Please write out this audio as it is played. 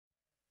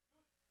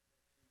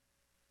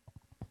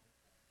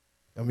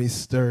Let me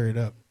stir it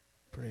up.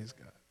 Praise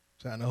God.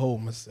 Trying to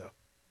hold myself.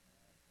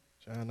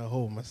 Trying to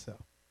hold myself.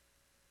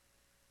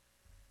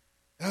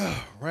 All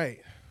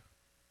right.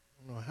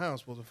 I don't know how I'm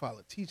supposed to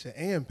follow teacher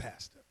and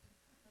pastor.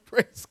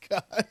 Praise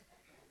God.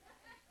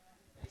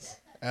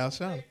 Al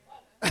Shawn.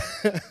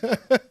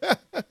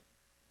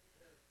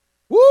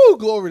 Woo,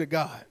 glory to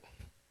God.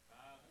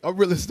 I'm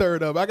really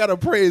stirred up. I got a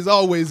praise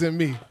always in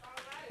me.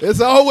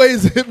 It's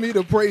always in me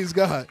to praise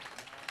God.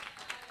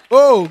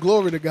 Oh,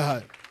 glory to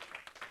God.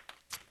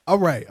 All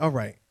right.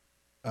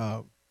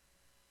 And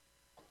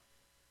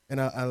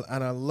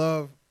I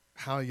love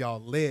how y'all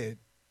led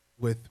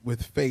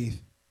with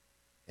faith,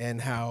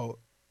 and how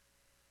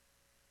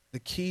the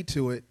key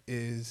to it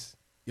is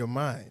your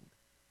mind.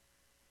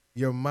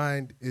 Your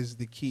mind is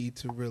the key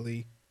to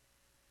really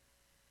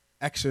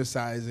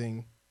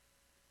exercising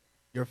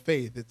your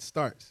faith. It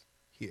starts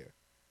here.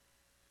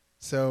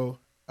 So,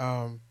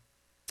 title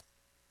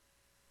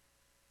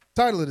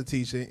of the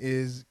teaching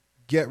is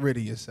Get Rid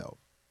of Yourself.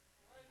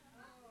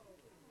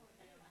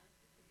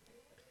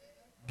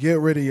 Get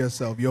rid of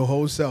yourself, your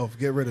whole self.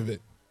 Get rid of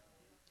it.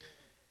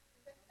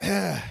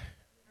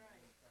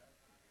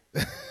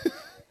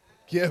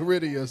 Get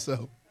rid of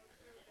yourself.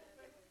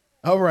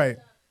 All right.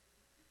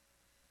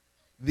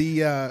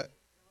 The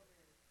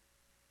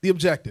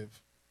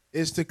objective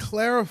is to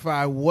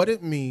clarify what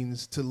it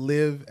means to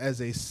live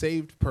as a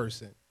saved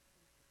person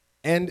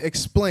and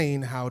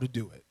explain how to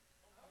do it.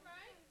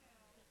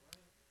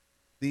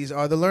 These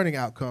are the learning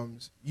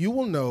outcomes. You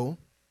will know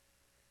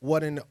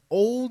what an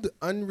old,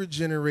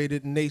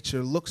 unregenerated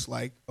nature looks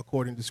like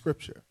according to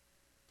Scripture.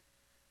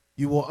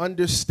 You will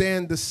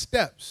understand the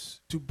steps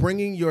to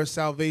bringing your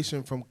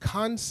salvation from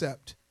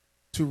concept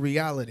to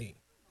reality.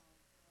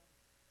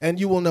 And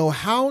you will know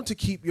how to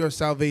keep your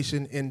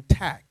salvation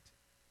intact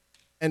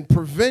and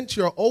prevent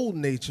your old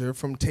nature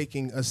from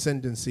taking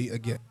ascendancy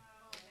again.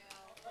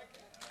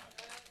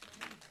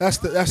 That's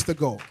the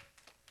goal.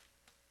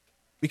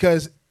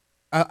 Because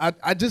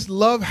I just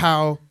love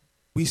how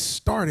we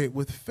started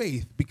with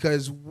faith,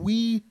 because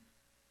we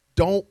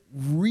don't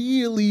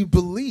really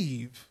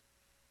believe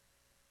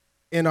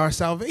in our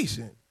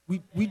salvation.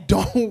 We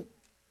don't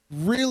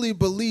really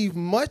believe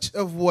much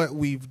of what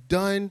we've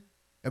done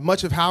and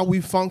much of how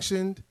we've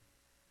functioned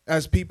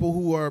as people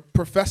who are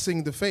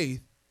professing the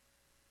faith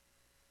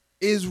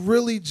is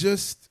really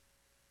just,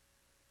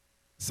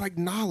 it's like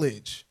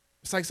knowledge.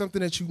 It's like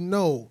something that you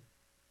know,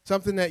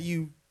 something that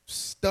you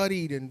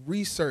studied and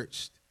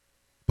researched,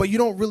 but you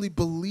don't really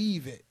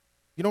believe it.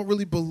 You don't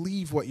really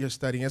believe what you're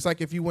studying. It's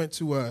like if you went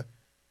to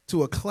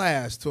a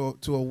class, to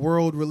a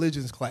world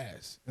religions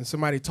class, and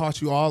somebody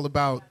taught you all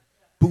about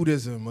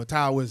Buddhism or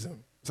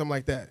Taoism, something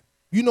like that.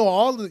 You know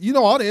all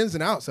the ins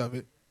and outs of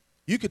it.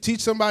 You could teach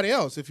somebody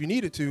else if you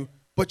needed to,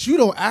 but you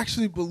don't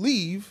actually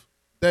believe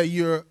that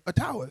you're a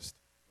Taoist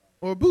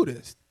or a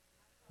Buddhist.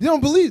 You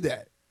don't believe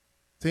that.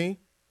 See?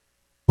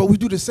 But we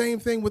do the same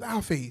thing with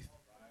our faith.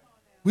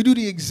 We do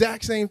the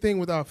exact same thing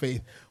with our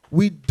faith.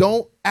 We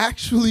don't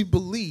actually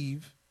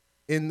believe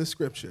in the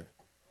Scripture.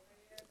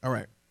 All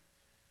right.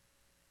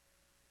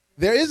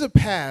 There is a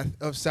path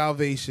of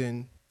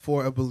salvation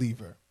for a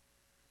believer.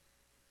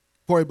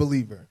 For a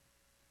believer.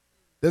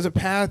 There's a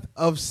path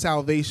of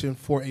salvation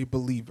for a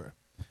believer.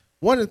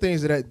 One of the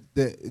things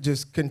that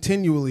just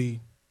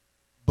continually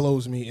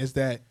blows me is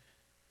that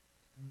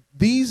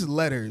these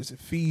letters,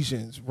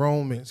 Ephesians,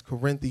 Romans,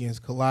 Corinthians,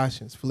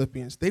 Colossians,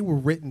 Philippians, they were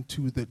written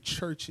to the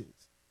churches.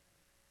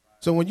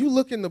 So when you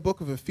look in the book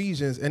of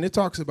Ephesians and it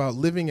talks about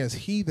living as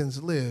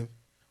heathens live,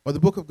 or the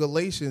book of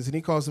Galatians and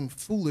he calls them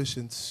foolish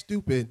and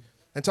stupid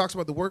and talks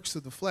about the works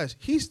of the flesh,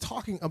 he's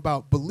talking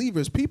about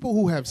believers, people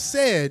who have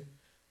said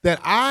that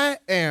I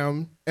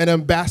am an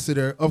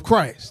ambassador of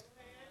Christ.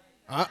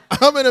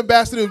 I'm an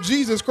ambassador of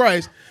Jesus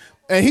Christ.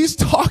 And he's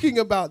talking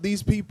about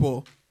these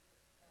people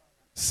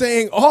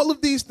saying all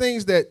of these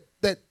things that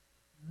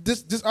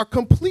just are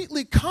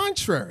completely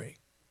contrary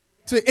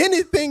to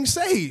anything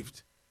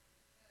saved.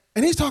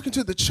 And he's talking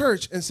to the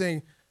church and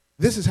saying,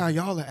 this is how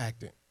y'all are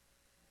acting.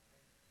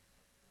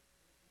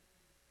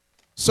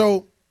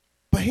 So,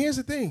 but here's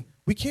the thing.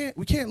 We can't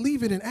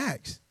leave it in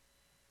Acts,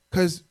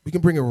 because we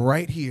can bring it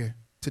right here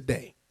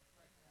today,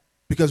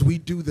 because we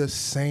do the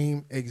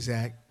same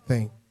exact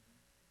thing.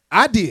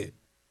 I did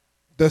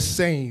the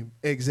same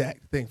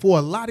exact thing for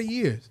a lot of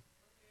years.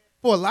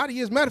 For a lot of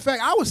years. Matter of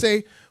fact, I would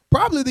say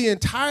probably the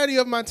entirety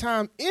of my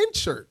time in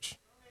church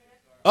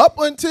up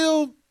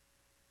until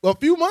a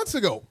few months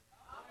ago.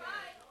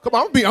 Come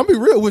on, I'm be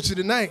real with you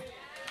tonight.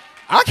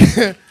 I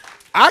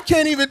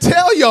can't even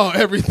tell y'all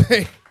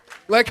everything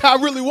like I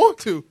really want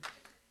to,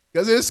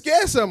 because it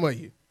scares some of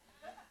you.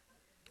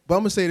 But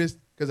I'm going to say this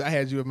because I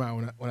had you in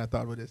mind when I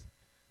thought about this.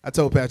 I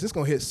told Pastor, it's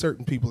going to hit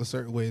certain people in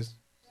certain ways.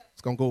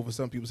 It's going to go over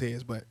some people's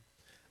heads. But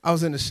I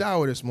was in the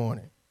shower this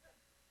morning,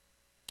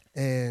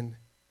 and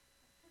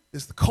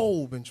it's the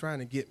cold been trying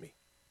to get me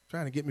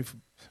for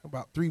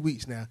about 3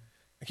 weeks now.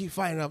 I keep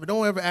fighting up. It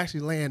don't ever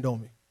actually land on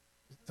me.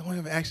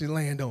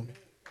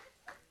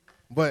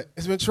 But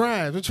it's been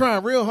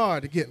trying real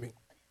hard to get me.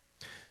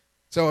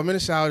 So I'm in the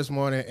shower this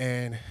morning,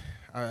 and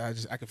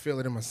I could feel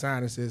it in my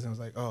sinuses. And I was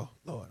like, oh,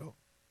 Lord. Oh.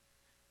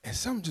 And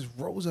something just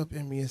rose up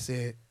in me and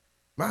said,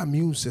 my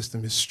immune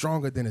system is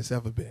stronger than it's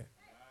ever been.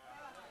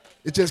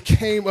 It just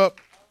came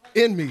up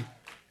in me.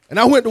 And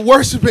I went to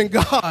worshiping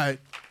God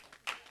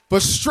for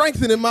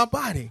strengthening my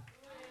body.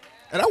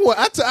 And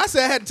I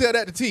said I had to tell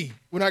that to T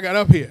when I got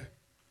up here.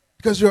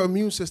 Because your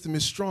immune system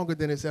is stronger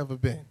than it's ever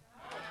been.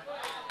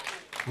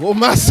 Oh,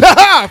 my son,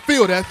 I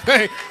feel that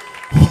thing.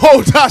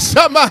 Oh,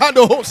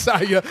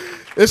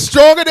 it's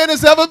stronger than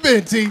it's ever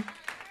been, T.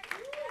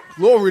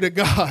 Glory to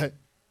God.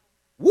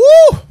 Woo!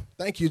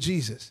 Thank you,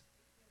 Jesus.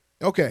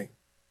 Okay.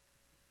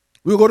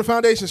 We'll go to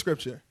foundation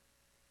scripture.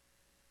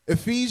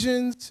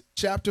 Ephesians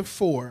chapter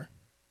 4.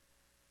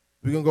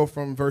 We're going to go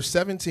from verse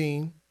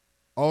 17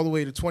 all the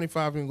way to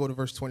 25. We're going to go to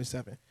verse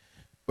 27.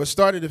 But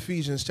start at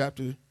Ephesians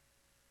chapter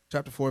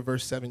 4,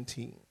 verse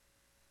 17.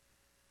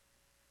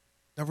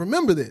 Now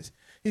remember this.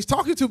 He's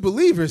talking to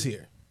believers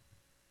here.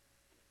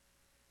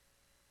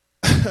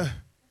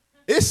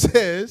 It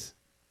says,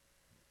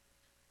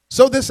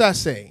 so this I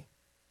say,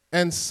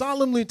 and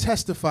solemnly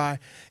testify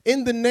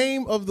in the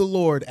name of the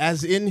Lord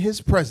as in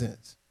his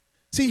presence.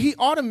 See, he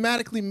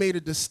automatically made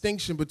a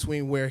distinction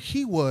between where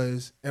he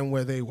was and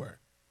where they were.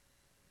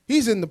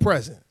 He's in the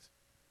presence.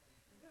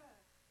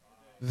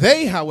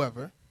 They,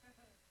 however,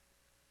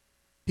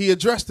 he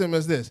addressed them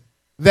as this,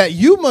 that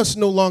you must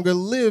no longer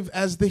live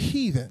as the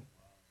heathen,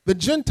 the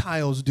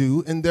Gentiles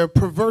do in their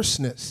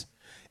perverseness,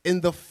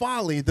 in the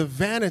folly, the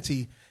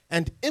vanity,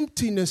 and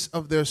emptiness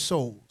of their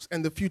souls,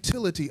 and the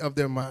futility of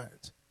their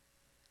minds.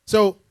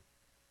 So,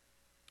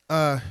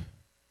 I'm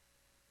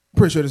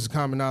pretty sure this is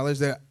common knowledge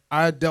that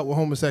I dealt with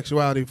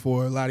homosexuality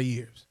for a lot of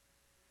years.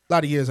 A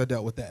lot of years I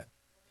dealt with that.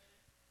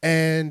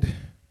 And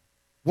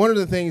one of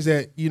the things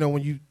that,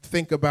 when you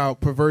think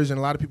about perversion,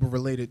 a lot of people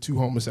relate it to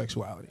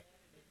homosexuality,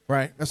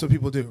 right? That's what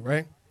people do,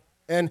 right?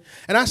 And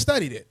I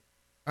studied it.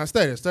 I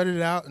studied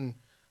it out, and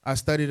I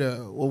studied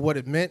what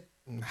it meant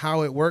and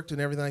how it worked and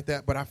everything like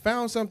that. But I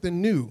found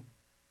something new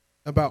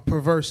about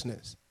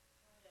perverseness.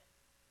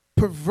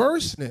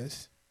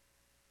 Perverseness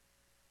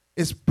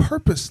is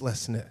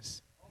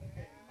purposelessness.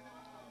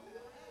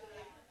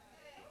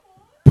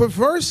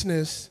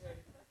 Perverseness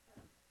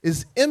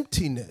is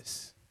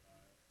emptiness.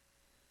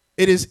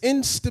 It is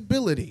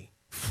instability,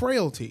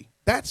 frailty.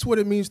 That's what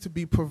it means to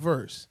be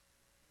perverse.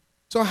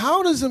 So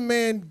how does a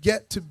man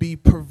get to be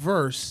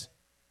perverse,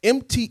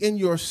 empty in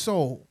your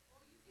soul,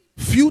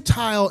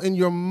 futile in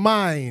your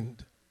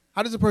mind?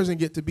 How does a person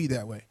get to be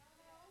that way?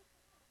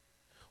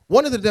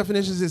 One of the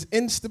definitions is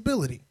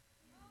instability.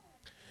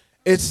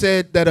 It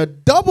said that a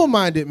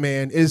double-minded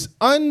man is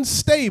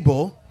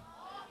unstable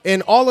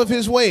in all of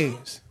his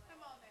ways.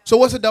 So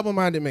what's a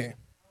double-minded man?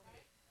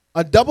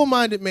 A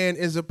double-minded man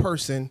is a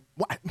person,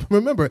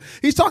 remember,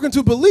 he's talking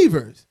to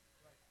believers.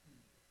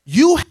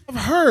 You have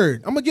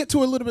heard, I'm going to get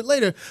to it a little bit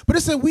later, but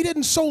it said we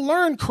didn't so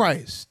learn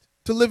Christ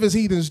to live as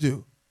heathens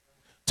do.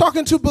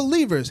 Talking to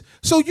believers.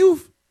 So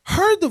you've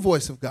heard the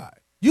voice of God.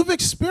 You've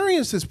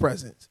experienced his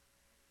presence.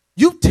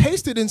 You've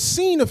tasted and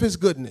seen of his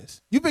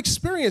goodness. You've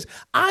experienced,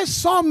 I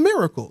saw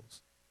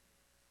miracles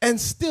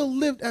and still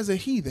lived as a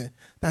heathen.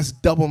 That's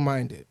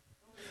double-minded.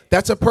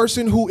 That's a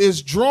person who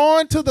is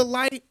drawn to the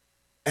light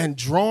and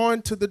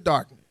drawn to the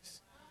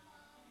darkness.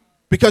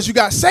 Because you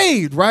got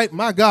saved, right?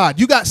 My God,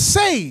 you got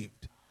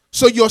saved.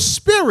 So your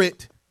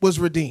spirit was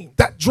redeemed.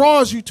 That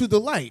draws you to the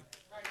light.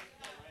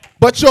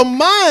 But your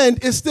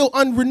mind is still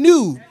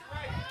unrenewed.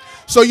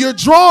 So you're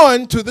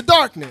drawn to the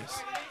darkness.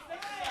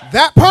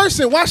 That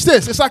person, watch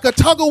this, it's like a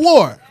tug of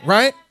war,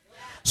 right?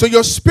 So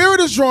your spirit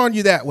is drawing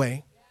you that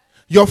way.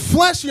 Your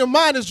flesh, your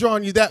mind is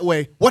drawing you that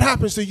way. What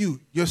happens to you?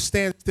 You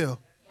stand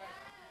still.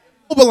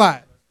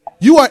 Immobilized.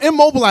 You are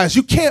immobilized.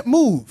 You can't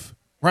move,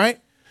 right?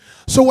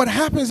 So what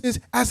happens is,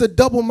 as a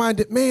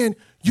double-minded man,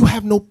 you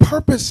have no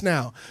purpose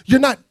now. You're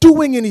not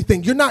doing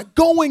anything. You're not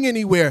going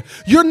anywhere.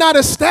 You're not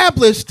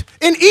established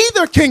in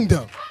either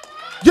kingdom.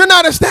 You're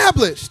not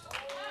established.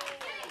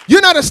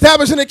 You're not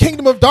established in the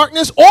kingdom of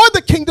darkness or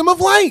the kingdom of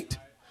light.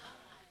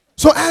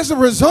 So as a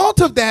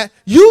result of that,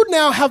 you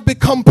now have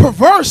become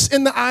perverse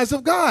in the eyes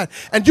of God.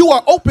 And you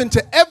are open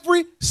to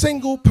every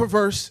single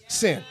perverse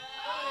sin.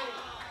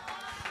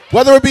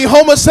 Whether it be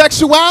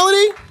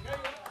homosexuality,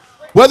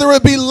 whether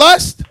it be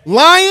lust,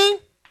 lying,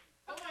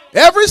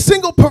 every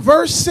single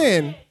perverse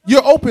sin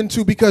you're open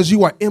to because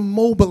you are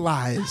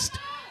immobilized.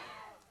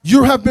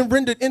 You have been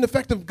rendered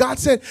ineffective. God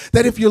said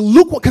that if you're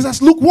lukewarm, because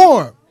that's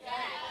lukewarm,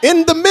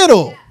 in the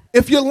middle,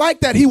 if you're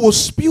like that, he will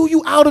spew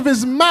you out of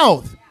his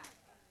mouth.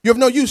 You have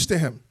no use to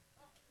him.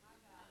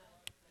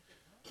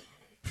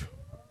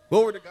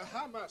 Glory to God.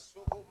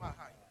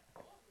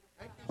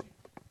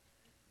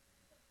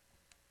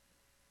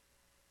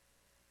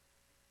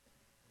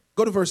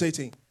 Go to verse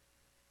 18.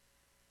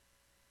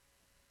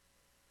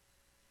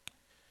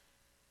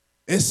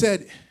 It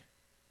said,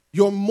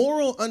 your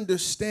moral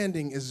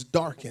understanding is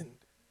darkened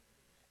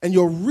and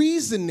your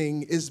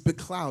reasoning is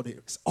beclouded.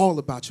 It's all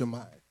about your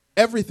mind.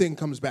 Everything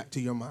comes back to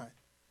your mind.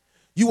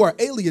 You are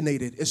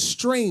alienated,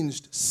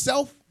 estranged,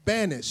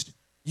 self-banished.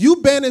 You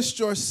banished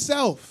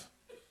yourself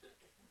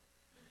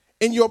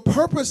in your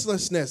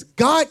purposelessness.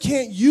 God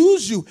can't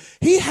use you.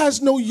 He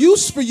has no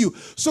use for you.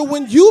 So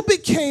when you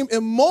became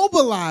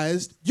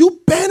immobilized,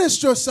 you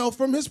banished yourself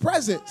from his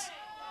presence.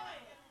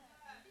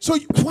 So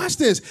watch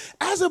this.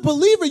 As a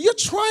believer, you're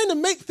trying to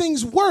make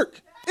things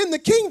work in the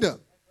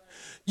kingdom.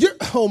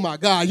 Oh my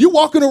God, you're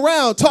walking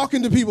around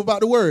talking to people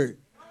about the word.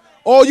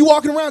 Or you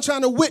walking around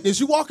trying to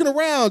witness. You walking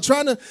around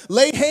trying to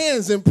lay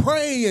hands and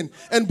pray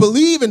and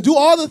believe and do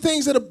all the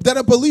things that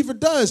a believer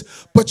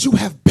does. But you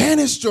have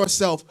banished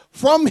yourself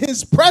from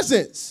his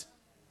presence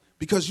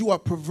because you are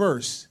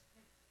perverse.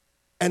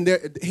 And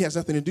he has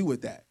nothing to do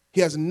with that.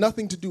 He has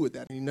nothing to do with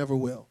that, and he never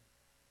will.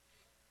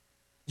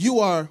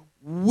 You are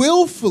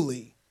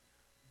willfully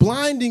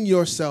blinding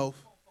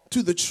yourself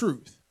to the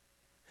truth.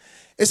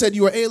 It said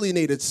you are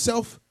alienated,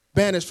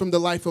 self-banished from the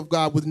life of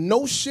God with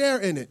no share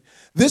in it.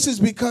 This is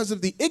because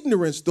of the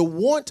ignorance, the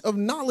want of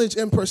knowledge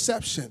and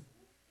perception.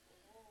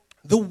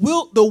 The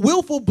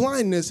willful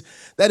blindness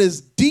that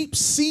is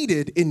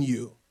deep-seated in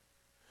you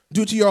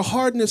due to your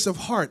hardness of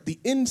heart, the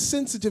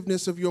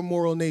insensitiveness of your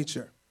moral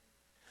nature.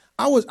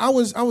 I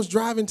was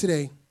driving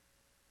today,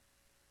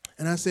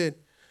 and I said,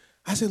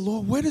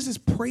 Lord, where does this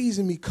praise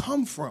in me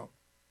come from?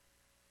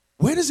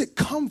 Where does it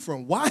come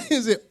from? Why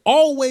is it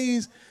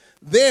always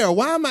there?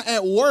 Why am I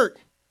at work?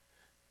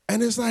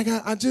 And it's like,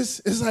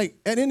 it's like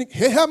at any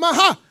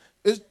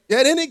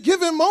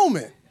given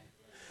moment.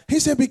 He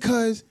said,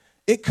 because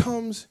it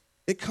comes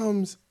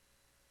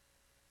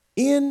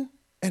in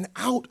and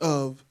out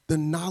of the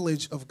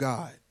knowledge of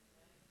God.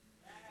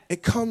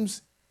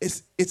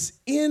 It's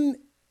in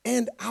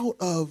and out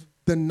of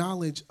the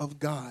knowledge of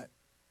God.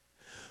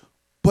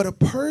 But a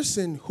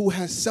person who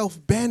has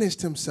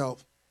self-banished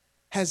himself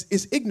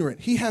is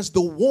ignorant. He has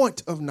the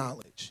want of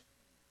knowledge.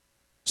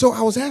 So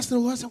I was asking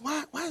the Lord, I said,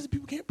 why is it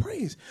people can't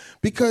praise?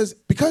 Because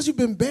you've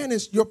been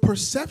banished, your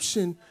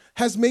perception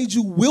has made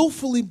you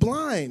willfully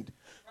blind.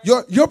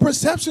 Your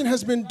perception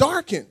has been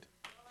darkened.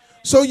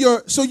 So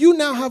you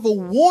now have a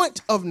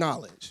want of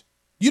knowledge.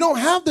 You don't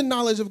have the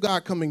knowledge of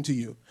God coming to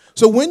you.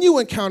 So when you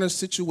encounter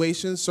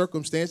situations,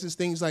 circumstances,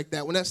 things like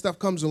that, when that stuff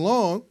comes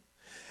along,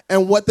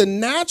 and what the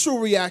natural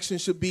reaction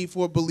should be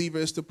for a believer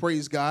is to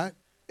praise God,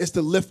 is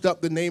to lift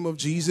up the name of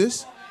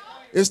Jesus,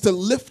 is to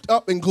lift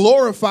up and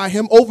glorify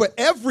him over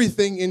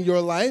everything in your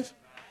life.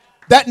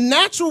 That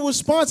natural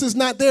response is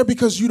not there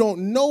because you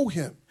don't know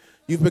him.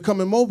 You've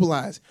become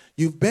immobilized.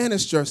 You've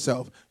banished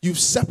yourself. You've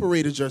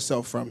separated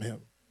yourself from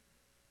him.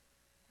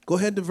 Go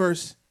ahead to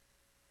verse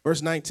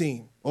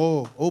 19.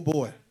 Oh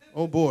boy.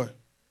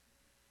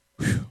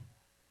 Whew.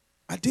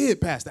 I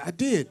did, Pastor. I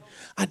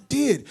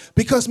did.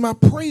 Because my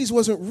praise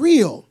wasn't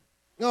real.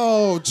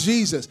 Oh,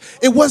 Jesus.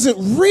 It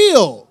wasn't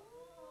real.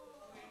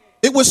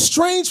 It was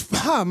strange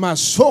fire.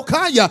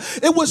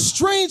 It was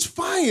strange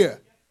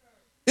fire.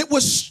 It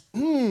was,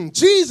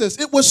 Jesus,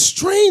 it was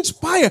strange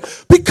fire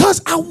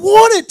because I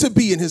wanted to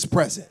be in his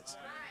presence.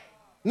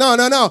 No.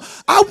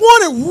 I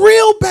wanted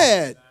real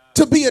bad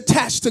to be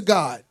attached to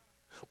God.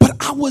 But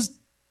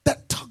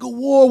that tug of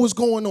war was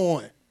going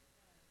on.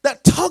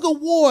 That tug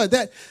of war,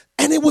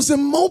 and it was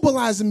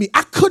immobilizing me.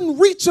 I couldn't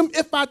reach him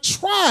if I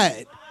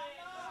tried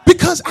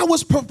because I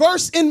was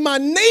perverse in my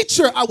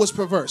nature. I was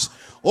perverse.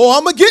 Oh,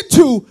 I'm going to get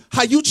to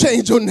how you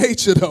change your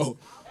nature, though.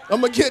 I'm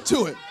going to get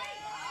to it.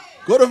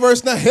 Go to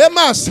verse 9.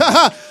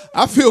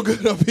 I feel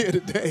good up here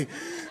today.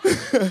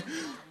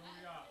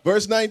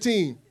 Verse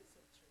 19.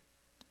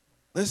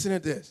 Listen to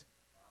this.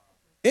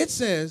 It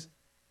says,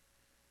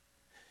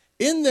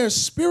 in their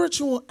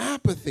spiritual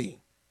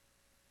apathy,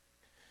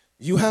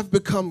 you have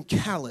become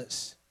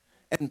callous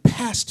and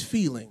past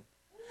feeling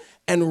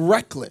and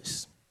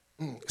reckless.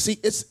 See,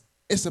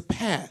 it's a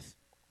path.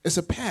 It's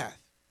a path.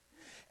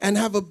 And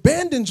have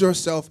abandoned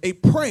yourself a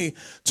prey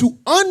to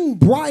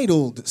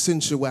unbridled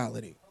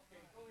sensuality,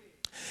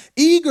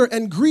 eager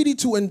and greedy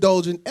to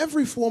indulge in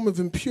every form of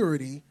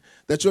impurity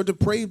that your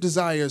depraved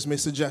desires may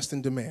suggest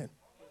and demand.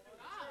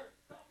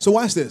 So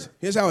watch this.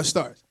 Here's how it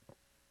starts.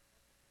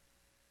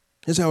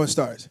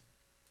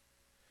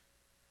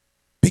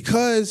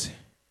 Because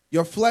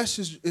your flesh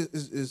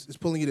is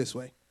pulling you this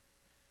way.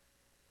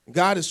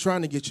 God is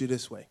trying to get you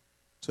this way.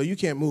 So you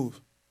can't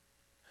move.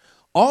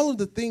 All of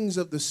the things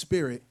of the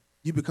Spirit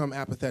you become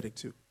apathetic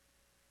to.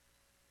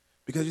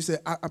 Because you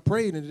said, I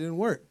prayed and it didn't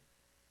work.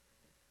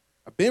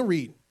 I've been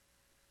reading.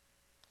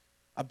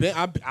 I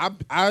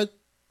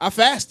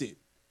fasted.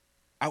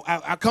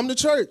 I come to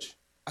church.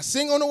 I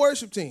sing on the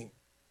worship team.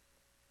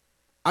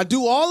 I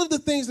do all of the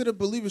things that a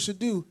believer should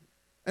do,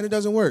 and it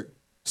doesn't work.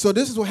 So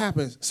this is what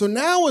happens. So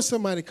now when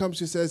somebody comes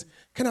to you and says,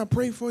 can I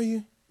pray for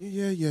you?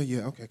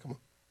 Yeah. Okay, come on.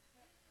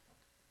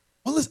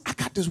 Well, listen, I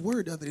got this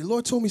word the other day. The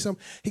Lord told me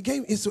something. He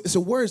gave me, it's a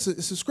word,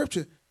 it's a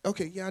scripture.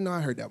 Okay, yeah, I know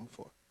I heard that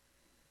before.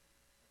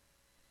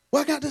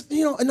 Well, I got this,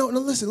 no,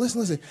 listen.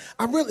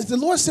 The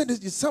Lord said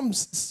that you're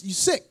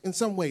sick in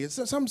some way.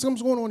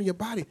 Something's going on in your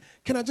body.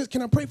 Can I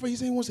pray for you? He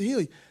said he wants to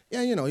heal you.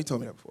 Yeah, he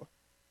told me that before.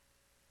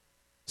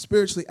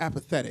 Spiritually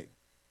apathetic.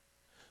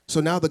 So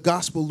now the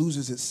gospel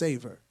loses its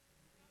savor.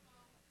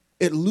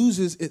 It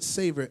loses its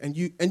savor.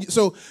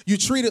 So you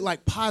treat it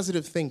like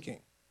positive thinking.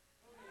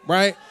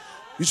 right?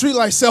 You treat it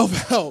like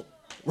self-help,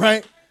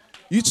 right?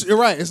 You're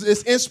right.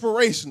 It's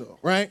inspirational,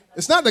 right?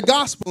 It's not the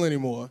gospel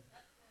anymore,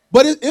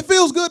 but it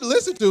feels good to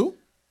listen to,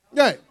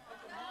 right?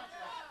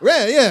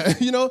 Yeah.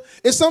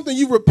 It's something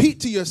you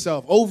repeat to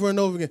yourself over and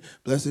over again.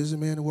 Blessed is the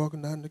man who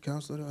walking not in the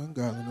counsel of the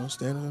ungodly, no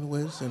standing in the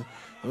way of sin,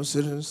 no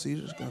sitting in the seat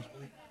of the gospel.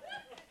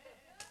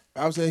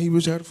 I was saying he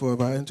was chapter 4,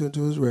 if I enter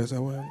into his rest, I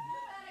will.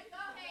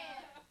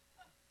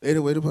 They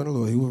that wait upon the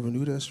Lord, he will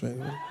renew their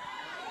strength.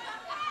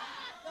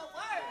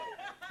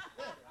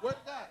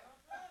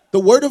 The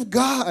word of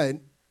God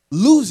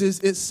loses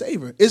its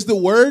savor. Is the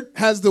word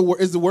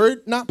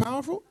not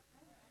powerful?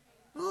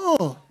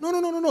 No.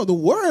 The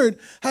word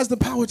has the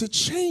power to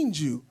change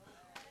you,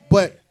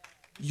 but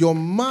your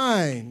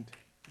mind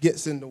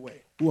gets in the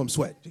way. Ooh, I'm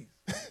sweating.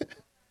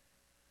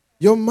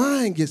 Your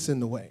mind gets in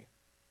the way.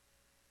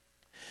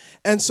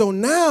 And so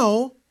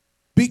now,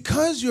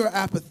 because you're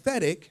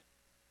apathetic,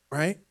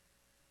 right?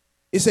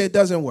 You say it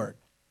doesn't work.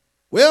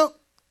 Well,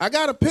 I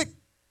got to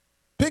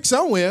pick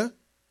somewhere.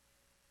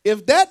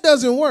 If that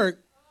doesn't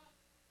work,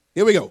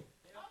 here we go.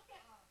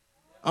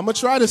 I'm going to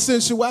try the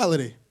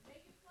sensuality.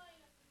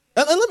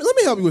 And let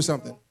me help you with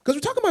something. Because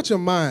we're talking about your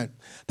mind.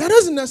 That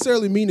doesn't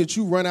necessarily mean that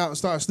you run out and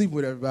start sleeping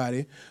with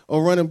everybody,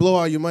 or run and blow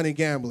all your money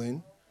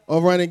gambling,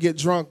 or run and get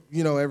drunk,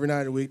 every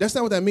night of the week. That's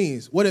not what that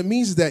means. What it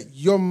means is that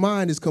your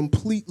mind is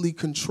completely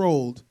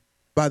controlled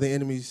by the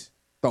enemy's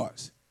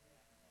thoughts.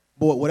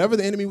 But whatever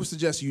the enemy would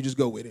suggest, you just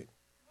go with it.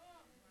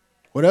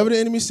 Whatever the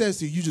enemy says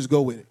to you, you just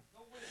go with it.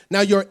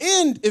 Now, your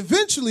end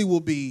eventually will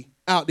be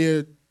out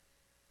there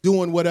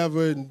doing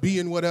whatever and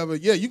being whatever.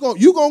 Yeah, you're going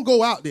to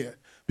go out there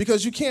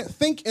because you can't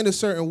think in a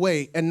certain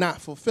way and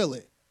not fulfill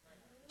it.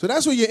 So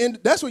that's where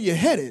you're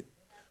headed.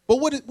 But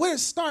where it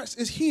starts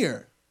is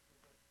here.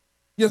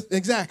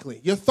 Exactly.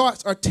 Your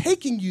thoughts are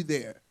taking you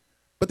there,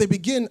 but they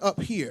begin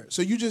up here.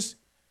 So you just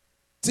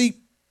see.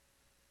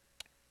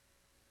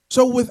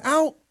 So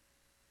without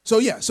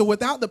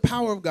the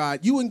power of God,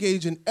 you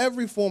engage in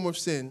every form of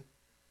sin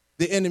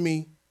the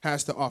enemy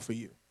has to offer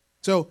you.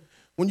 So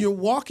when you're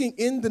walking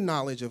in the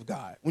knowledge of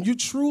God, when you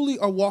truly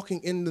are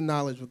walking in the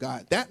knowledge of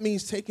God, that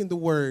means taking the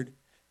word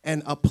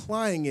and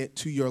applying it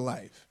to your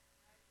life.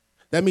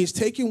 That means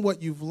taking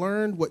what you've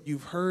learned, what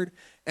you've heard,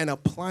 and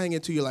applying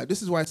it to your life.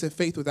 This is why I said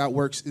faith without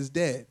works is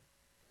dead.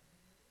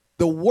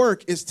 The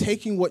work is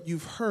taking what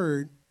you've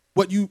heard,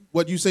 what you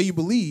say you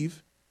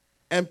believe,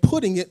 and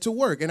putting it to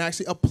work and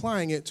actually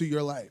applying it to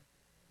your life.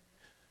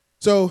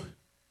 So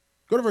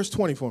go to verse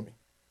 20 for me.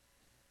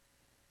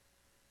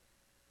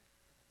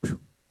 Whew.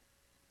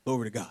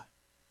 Glory to God.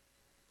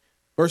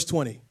 Verse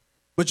 20.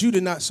 But you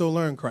did not so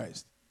learn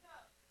Christ.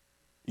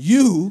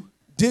 You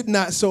did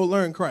not so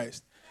learn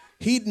Christ.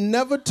 He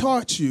never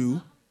taught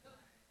you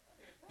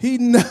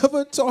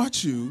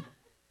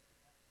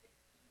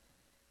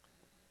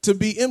to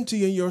be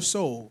empty in your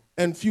soul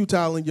and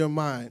futile in your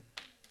mind,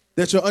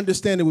 that your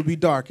understanding would be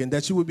darkened,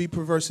 that you would be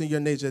perverse in your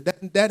nature.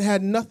 That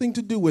had nothing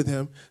to do with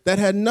him. That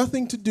had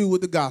nothing to do with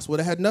the gospel.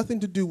 That had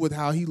nothing to do with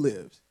how he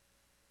lives.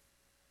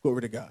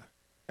 Glory to God.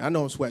 I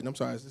know I'm sweating. I'm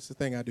sorry. This is the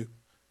thing I do.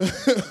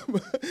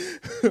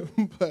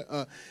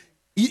 But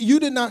you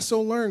did not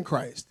so learn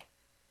Christ.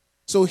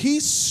 So he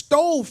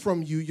stole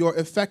from you your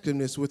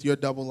effectiveness with your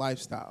double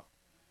lifestyle.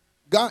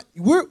 God,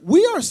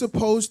 we are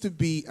supposed to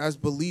be, as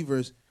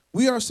believers,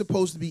 we are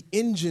supposed to be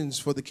engines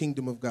for the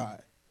kingdom of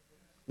God.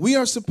 We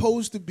are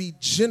supposed to be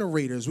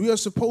generators. We are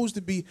supposed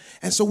to be,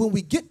 and so when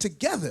we get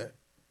together,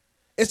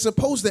 it's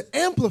supposed to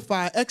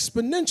amplify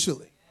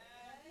exponentially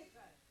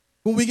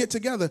when we get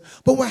together.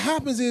 But what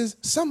happens is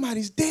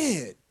somebody's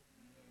dead.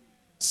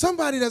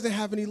 Somebody doesn't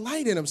have any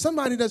light in them.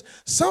 Somebody is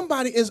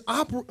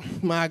operating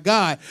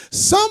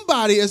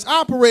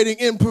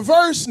in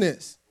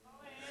perverseness.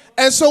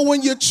 And so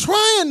when you're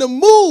trying to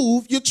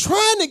move, you're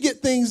trying to get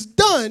things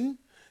done,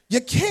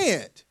 you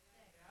can't.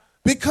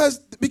 Because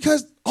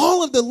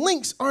all of the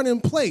links aren't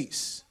in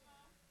place.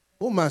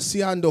 All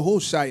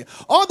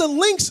the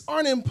links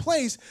aren't in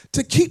place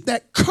to keep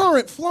that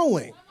current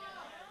flowing.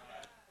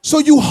 So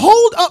you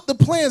hold up the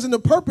plans and the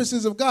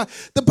purposes of God.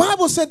 The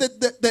Bible said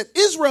that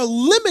Israel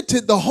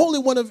limited the Holy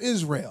One of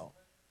Israel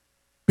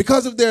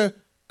because of their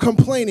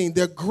complaining,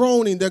 their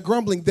groaning, their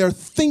grumbling, their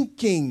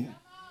thinking.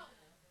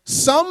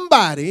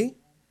 Somebody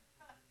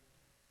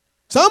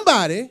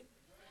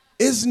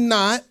is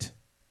not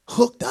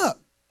hooked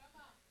up.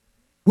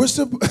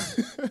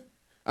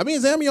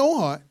 Examine your own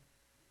heart.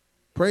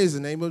 Praise the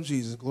name of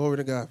Jesus. Glory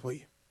to God for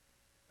you.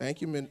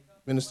 Thank you,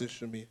 Minister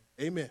Shamir.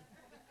 Amen.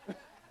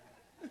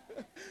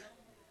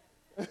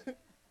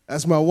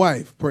 That's my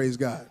wife, praise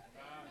God.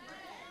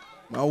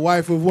 My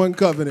wife of one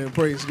covenant,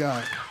 praise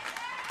God.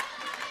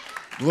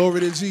 Glory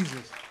to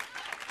Jesus.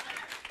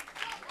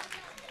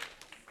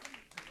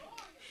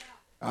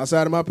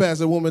 Outside of my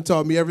past, a woman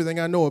taught me everything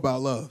I know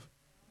about love.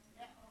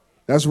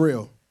 That's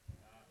real.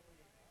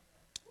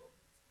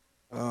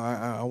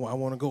 I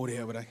want to go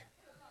there, but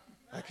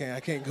I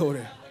can't go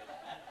there.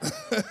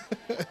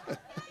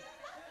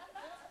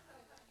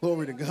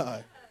 Glory to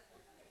God.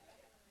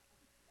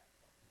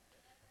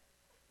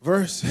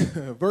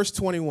 Verse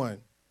 21.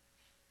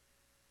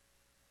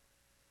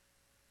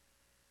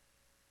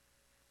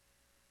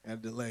 Had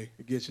a delay.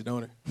 It gets you,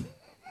 don't it?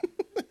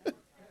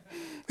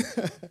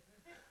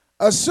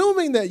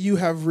 Assuming that you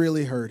have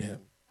really heard him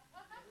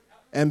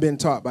and been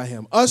taught by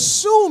him.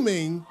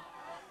 Assuming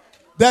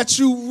that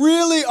you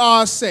really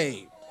are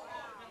saved.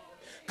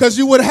 Because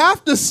you would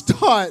have to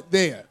start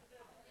there.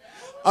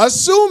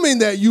 Assuming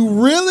that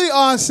you really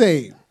are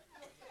saved.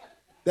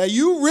 That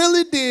you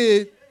really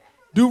did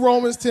do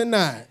Romans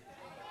 10:9.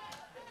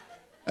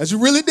 As you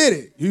really did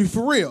it. You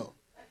for real.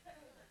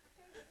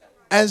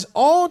 As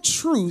all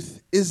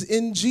truth is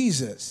in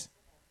Jesus,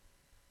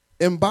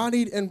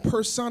 embodied and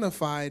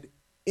personified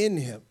in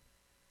him.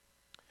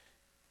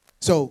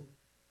 So,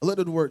 a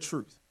little of the word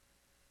truth.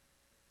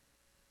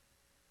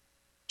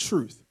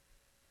 Truth.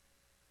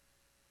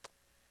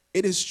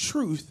 It is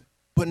truth,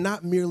 but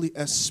not merely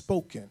as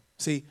spoken.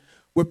 See,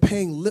 we're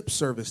paying lip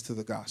service to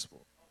the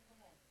gospel.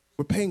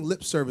 We're paying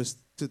lip service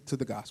to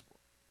the gospel.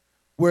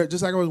 Where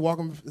just like I was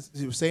walking,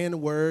 saying the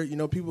word, you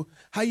know, people,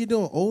 how you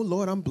doing? Oh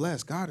Lord, I'm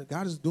blessed.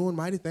 God is doing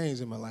mighty things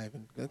in my life,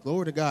 and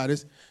glory to God.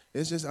 It's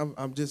just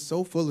I'm just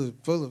so full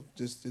of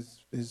just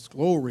His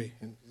glory,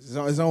 and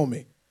it's on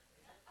me.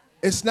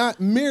 It's not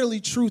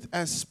merely truth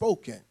as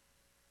spoken.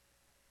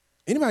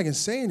 Anybody can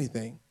say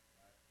anything.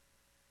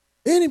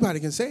 Anybody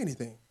can say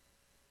anything.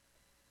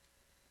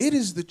 It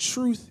is the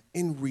truth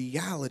in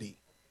reality,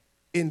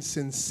 in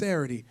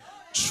sincerity,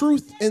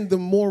 truth in the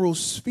moral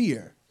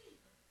sphere.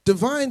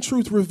 Divine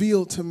truth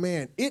revealed to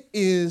man. It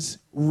is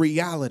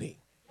reality.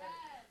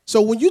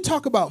 So when you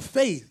talk about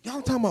faith, y'all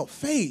are talking about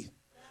faith.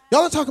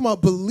 Y'all are talking about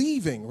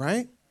believing,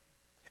 right?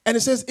 And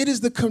it says it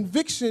is the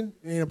conviction,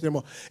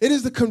 it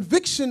is the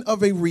conviction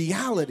of a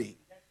reality.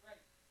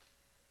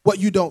 What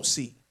you don't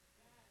see.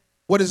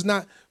 What is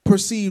not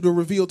perceived or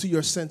revealed to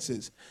your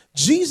senses.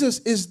 Jesus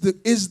is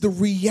the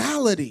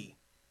reality.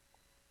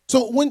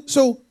 So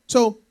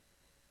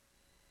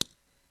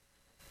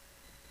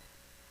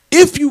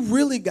if you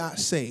really got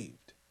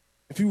saved,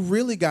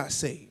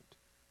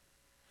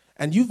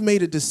 and you've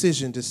made a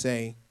decision to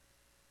say,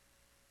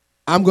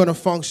 I'm going to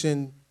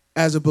function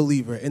as a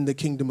believer in the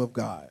kingdom of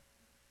God,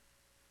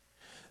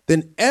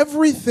 then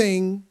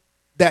everything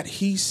that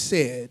he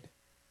said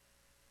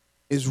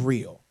is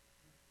real.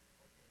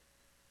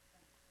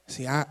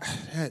 See,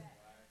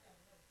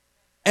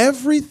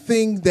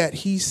 everything that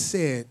he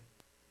said,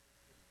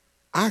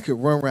 I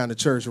could run around the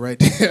church right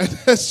there.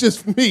 That's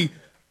just me.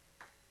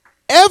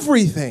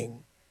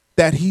 Everything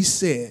that he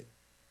said,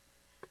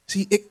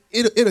 see,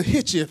 it'll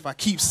hit you if I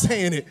keep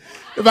saying it.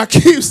 If I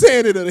keep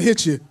saying it, it'll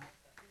hit you.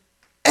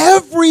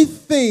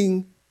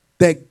 Everything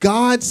that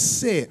God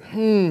said,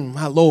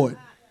 my Lord,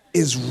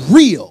 is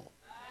real.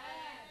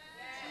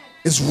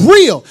 It's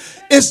real.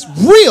 It's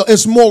real.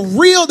 It's more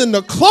real than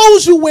the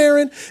clothes you're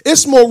wearing.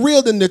 It's more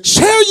real than the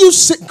chair you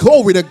sit.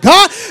 Glory to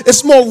God.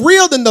 It's more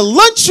real than the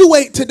lunch you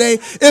ate today.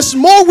 It's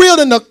more real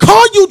than the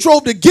car you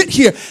drove to get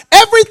here.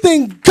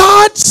 Everything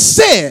God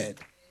said.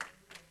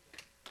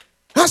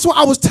 That's what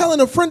I was telling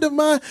a friend of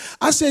mine.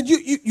 I said,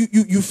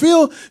 you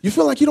feel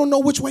like you don't know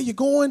which way you're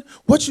going,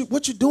 what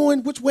you're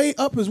doing, which way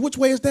up is which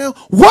way is down.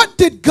 What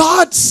did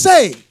God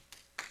say?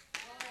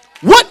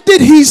 What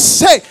did he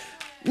say?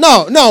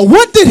 No,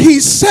 what did he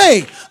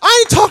say? I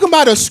ain't talking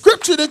about a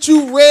scripture that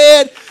you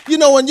read,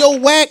 in your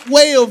whack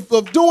way of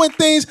doing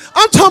things.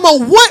 I'm talking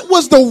about what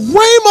was the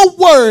rhema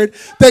word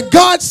that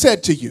God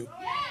said to you.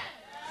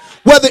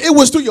 Whether it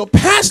was through your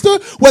pastor,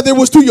 whether it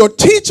was through your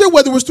teacher,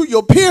 whether it was through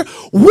your peer,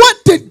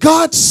 what did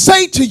God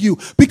say to you?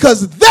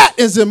 Because that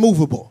is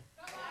immovable.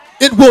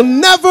 It will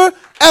never,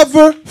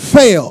 ever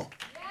fail.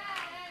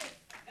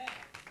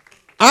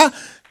 Oh,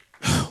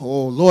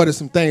 Lord, there's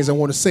some things I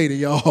want to say to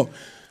y'all.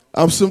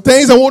 I'll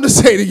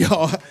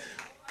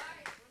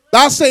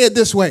say it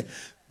this way.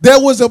 There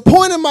was a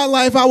point in my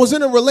life, I was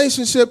in a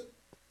relationship.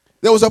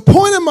 There was a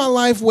point in my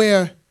life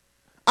where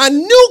I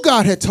knew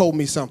God had told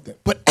me something,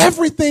 but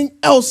everything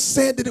else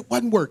said that it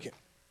wasn't working.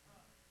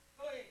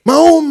 My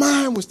own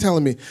mind was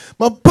telling me.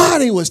 My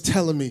body was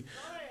telling me.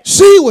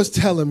 She was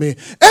telling me.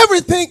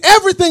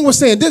 Everything was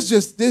saying, this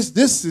is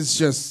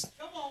just,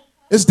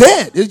 it's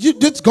dead.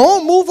 Just go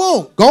and move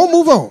on. Go and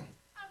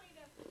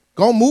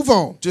move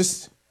on.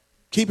 Just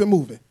keep it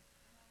moving.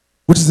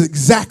 Which is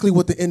exactly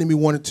what the enemy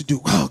wanted to do.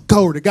 Oh,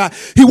 glory to God.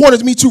 He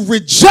wanted me to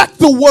reject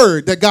the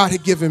word that God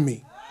had given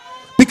me.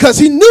 Because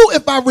he knew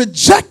if I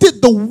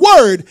rejected the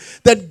word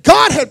that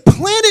God had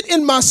planted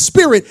in my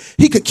spirit,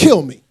 he could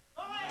kill me.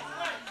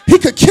 He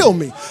could kill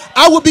me.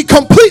 I would be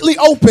completely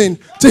open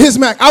to his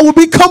Mac. I would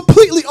be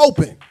completely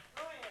open.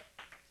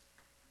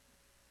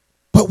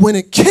 But when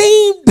it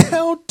came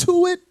down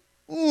to it,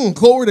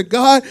 glory to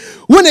God,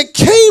 when it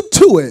came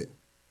to it,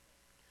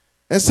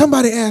 and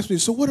somebody asked me,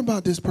 so what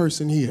about this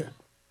person here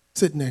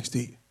sitting next to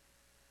you?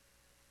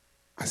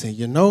 I said,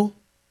 and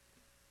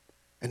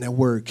that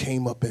word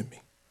came up in me.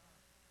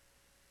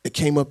 It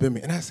came up in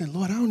me. And I said,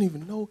 Lord, I don't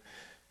even know.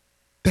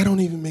 That don't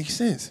even make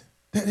sense.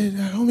 That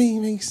don't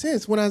even make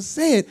sense when I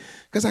say it,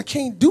 because I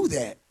can't do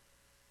that.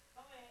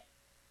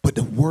 But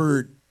the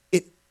word,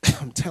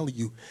 I'm telling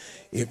you,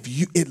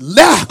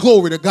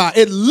 glory to God,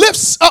 it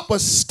lifts up a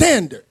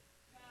standard.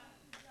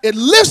 It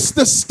lifts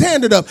the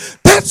standard up.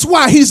 That's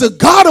why he's a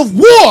God of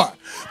war.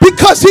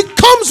 Because he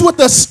comes with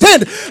a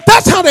standard.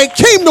 That's how they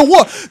came to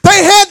war.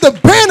 They had the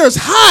banners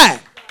high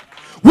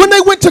when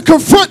they went to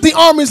confront the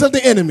armies of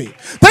the enemy.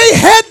 They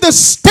had the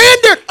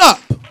standard up.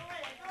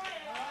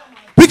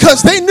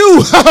 Because they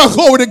knew,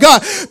 glory to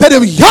God, that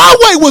if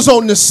Yahweh was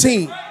on the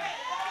scene,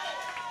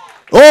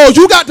 oh,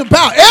 you got to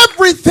bow.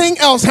 Everything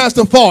else has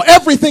to fall.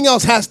 Everything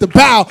else has to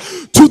bow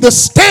to the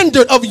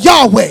standard of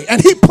Yahweh.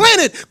 And he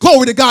planted,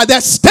 glory to God,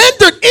 that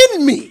standard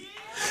in me.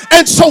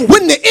 And so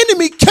when the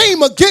enemy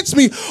came against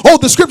me, oh,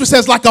 the scripture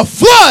says like a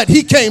flood,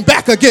 he came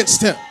back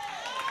against him.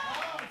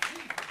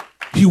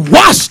 He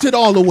washed it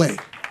all away.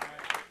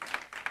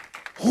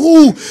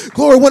 Oh,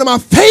 glory. One of my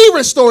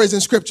favorite stories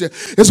in scripture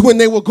is when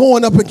they were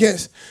going up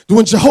against,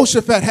 when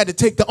Jehoshaphat had to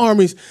take the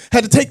armies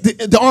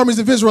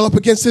of Israel up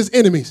against his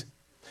enemies.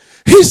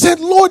 He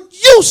said, Lord,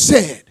 you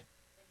said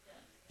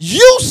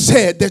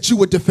that you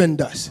would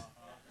defend us.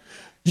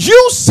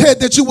 You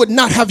said that you would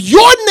not have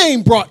your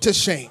name brought to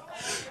shame.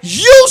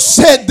 You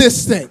said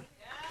this thing.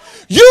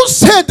 You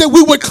said that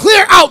we would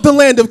clear out the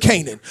land of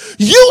Canaan.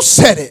 You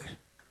said it.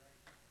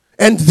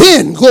 And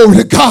then, glory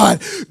to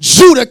God,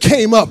 Judah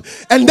came up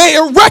and they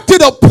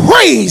erected a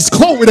praise,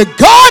 glory to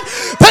God.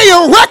 They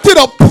erected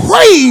a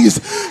praise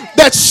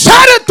that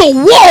shattered the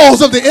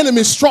walls of the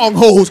enemy's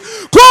strongholds.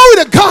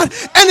 Glory to God.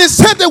 And it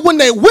said that when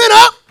they went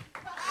up,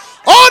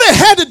 all they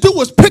had to do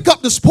was pick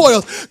up the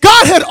spoils.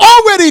 God had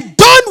already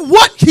done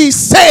what he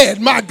said.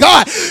 My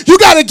God, you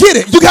got to get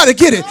it. You got to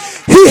get it.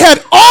 He had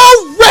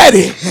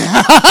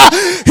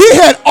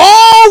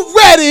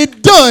already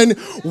done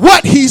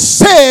what he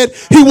said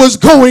he was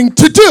going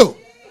to do.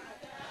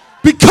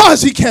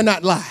 Because he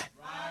cannot lie.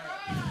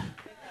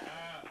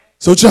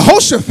 So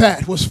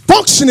Jehoshaphat was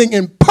functioning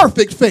in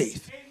perfect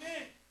faith.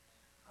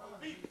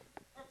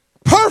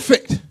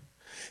 Perfect.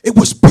 It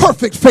was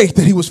perfect faith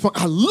that he was.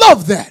 I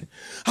love that.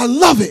 I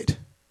love it.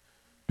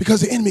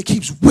 Because the enemy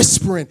keeps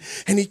whispering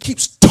and he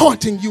keeps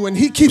taunting you and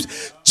he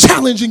keeps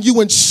challenging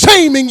you and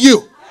shaming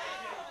you.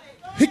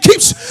 He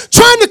keeps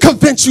trying to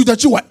convince you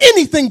that you are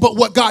anything but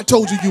what God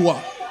told you you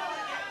are.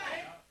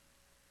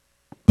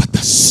 But the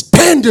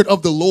standard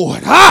of the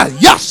Lord,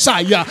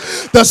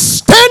 the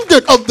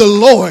standard of the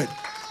Lord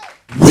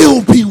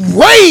will be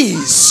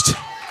raised.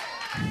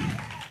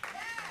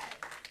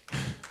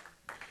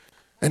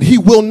 And he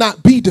will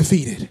not be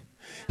defeated.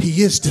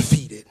 He is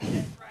defeated.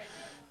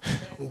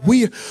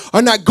 We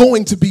are not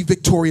going to be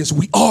victorious.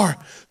 We are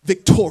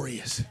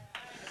victorious.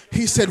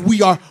 He said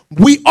we are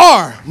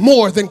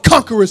more than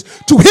conquerors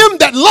to him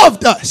that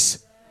loved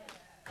us.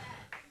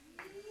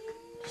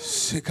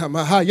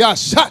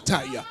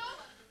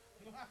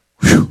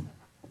 Whew.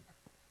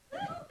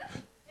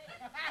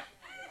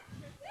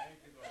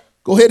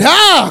 Go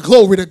ahead.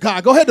 Glory to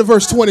God. Go ahead to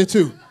verse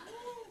 22.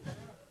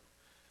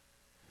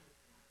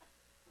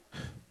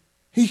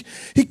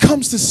 He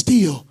comes to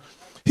steal.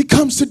 He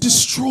comes to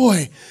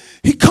destroy.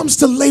 He comes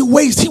to lay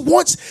waste. He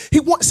wants,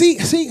 see,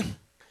 and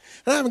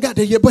I haven't got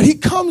there yet, but he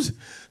comes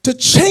to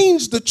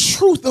change the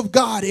truth of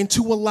God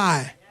into a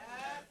lie.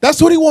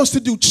 That's what he wants to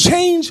do.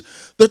 Change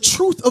the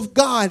truth of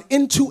God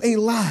into a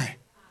lie.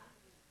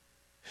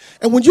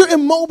 And when you're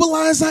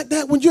immobilized like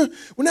that, when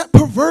that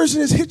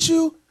perversion has hit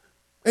you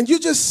and you're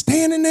just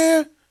standing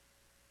there,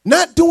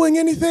 not doing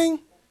anything,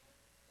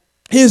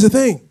 here's the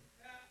thing.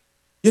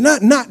 You're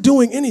not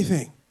doing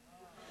anything.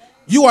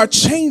 You are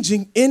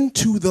changing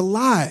into the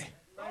lie.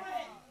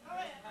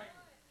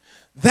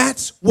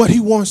 That's what he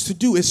wants to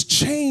do, is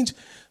change,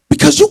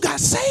 because you got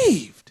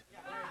saved.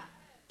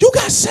 You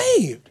got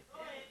saved.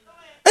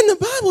 And the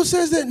Bible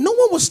says that no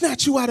one will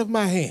snatch you out of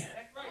my hand.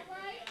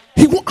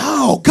 He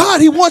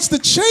wants to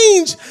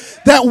change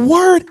that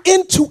word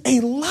into a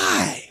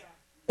lie.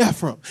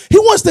 Ephraim. He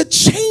wants to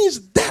change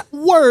that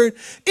word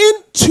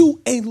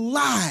into a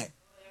lie.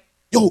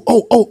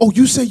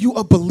 You say you're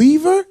a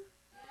believer?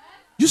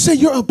 You say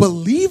you're a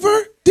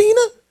believer,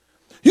 Dina?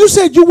 You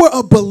said you were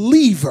a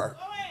believer.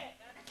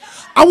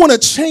 I want to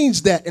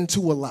change that into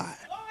a lie.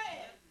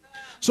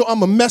 So I'm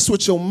going to mess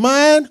with your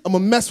mind. I'm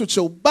going to mess with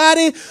your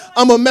body.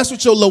 I'm going to mess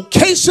with your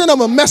location. I'm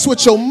going to mess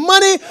with your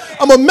money.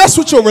 I'm going to mess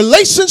with your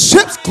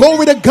relationships.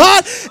 Glory to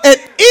God. And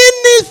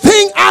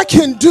anything I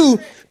can do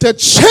to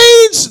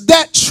change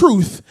that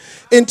truth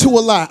into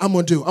a lie, I'm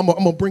going to do. I'm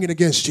going to bring it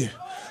against you.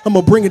 I'm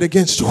going to bring it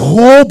against you.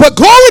 Oh, but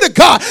glory to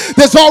God,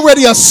 there's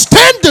already a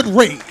standard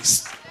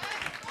raised.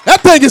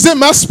 That thing is in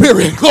my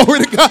spirit.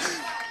 Glory to God.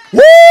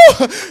 Woo!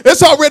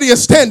 It's already a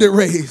standard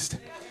raised.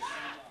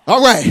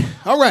 All right.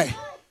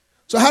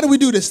 So how do we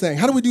do this thing?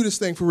 How do we do this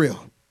thing for real?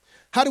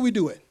 How do we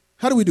do it?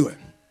 How do we do it?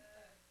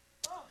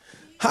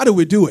 How do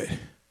we do it?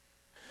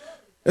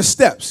 There's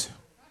steps.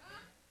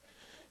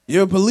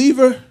 You're a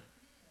believer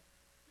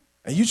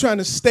and you're trying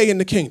to stay in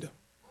the kingdom.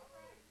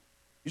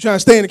 You're trying to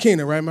stay in the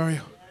kingdom, right,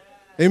 Mario?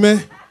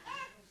 Amen.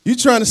 You're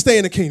trying to stay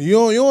in the kingdom. You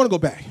don't want to go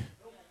back.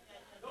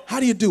 How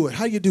do you do it?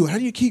 How do you do it? How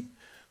do you keep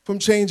from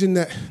changing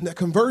that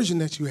conversion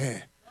that you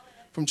had,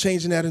 from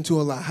changing that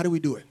into a lie? How do we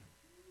do it?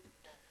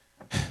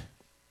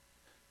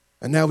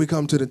 And now we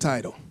come to the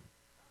title.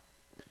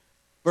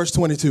 Verse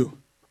 22.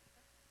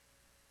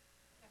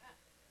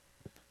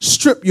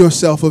 Strip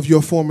yourself of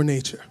your former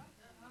nature.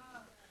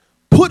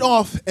 Put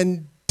off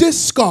and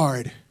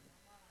discard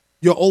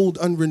your old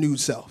unrenewed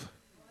self,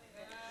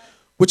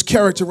 which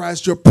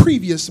characterized your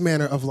previous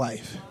manner of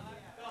life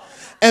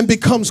and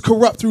becomes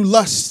corrupt through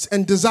lusts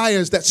and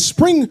desires that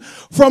spring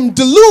from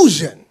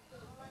delusion.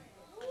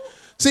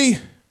 See,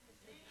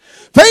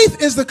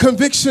 faith is the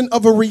conviction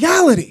of a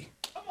reality.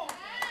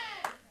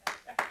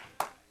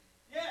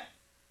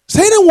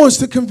 Satan wants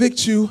to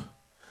convict you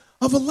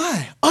of a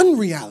lie,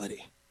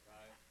 unreality.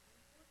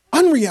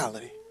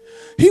 Unreality.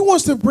 He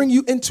wants to bring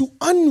you into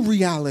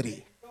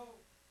unreality.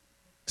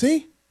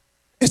 See?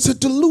 It's a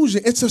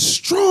delusion. It's a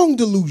strong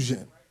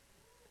delusion.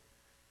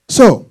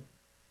 So,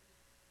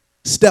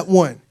 step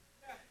one,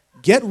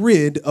 get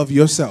rid of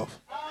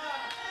yourself.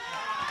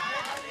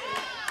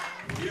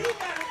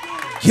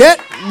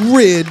 Get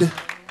rid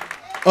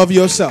of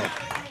yourself.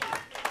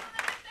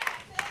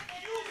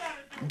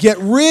 Get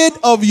rid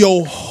of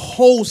your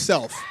whole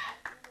self.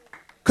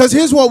 Because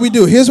here's what we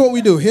do. Here's what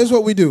we do. Here's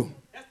what we do.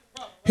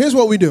 Here's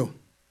what we do.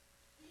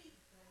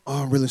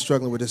 Oh, I'm really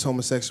struggling with this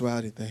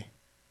homosexuality thing.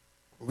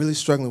 I'm really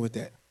struggling with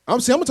that. I'm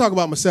going to talk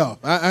about myself.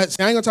 I ain't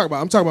going to talk about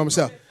it. I'm talking about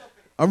myself.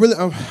 I'm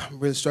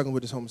really struggling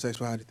with this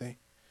homosexuality thing.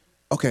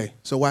 Okay,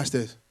 so watch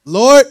this.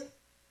 Lord,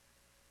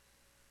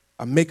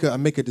 I make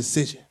a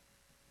decision.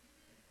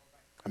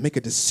 I make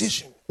a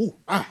decision. Ooh,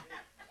 ah.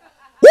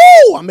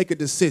 Woo! I make a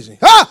decision.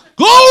 Ah,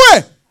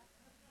 glory!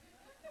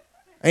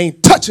 I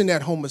ain't touching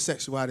that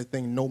homosexuality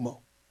thing no more.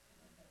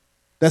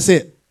 That's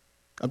it.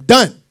 I'm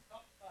done.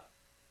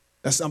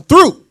 I'm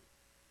through.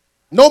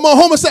 No more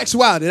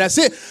homosexuality. That's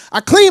it. I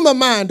clean my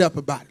mind up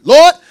about it.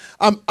 Lord,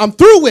 I'm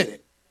through with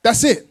it.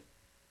 That's it.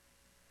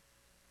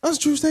 That's a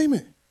true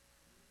statement.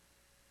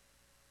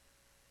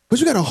 But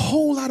you got a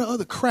whole lot of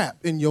other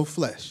crap in your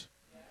flesh.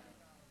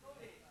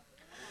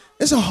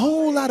 There's a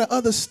whole lot of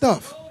other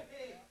stuff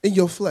in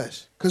your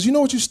flesh. Because you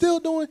know what you're still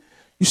doing?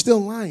 You're still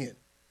lying.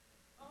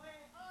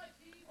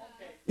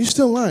 You're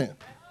still lying.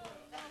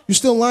 You're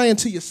still lying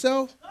to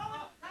yourself.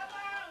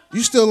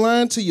 You're still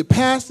lying to your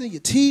pastor,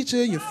 your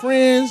teacher, your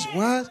friends, your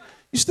wives.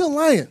 You're still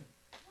lying.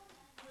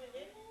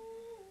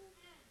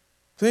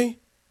 See?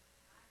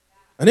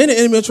 And then the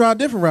enemy will try a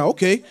different route.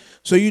 Okay,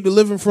 so you're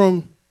delivering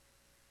from,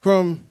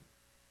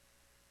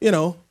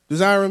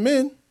 desiring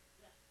men.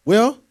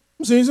 Well,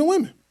 I'm seeing some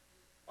women.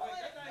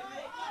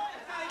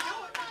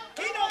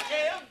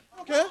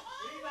 Okay.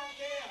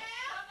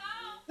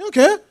 He don't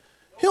care.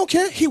 He don't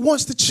care. He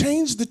wants to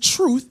change the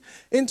truth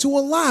into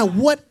a lie.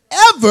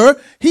 Whatever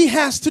he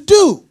has to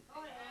do,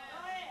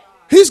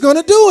 he's going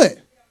to do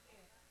it.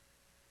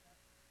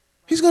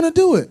 He's going to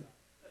do it.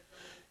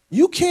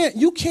 You can't,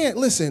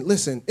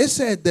 listen. It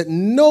said that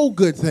no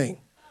good thing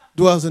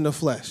dwells in the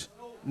flesh.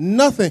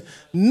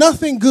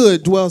 Nothing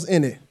good dwells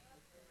in it.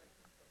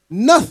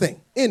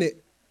 Nothing in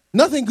it.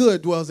 Nothing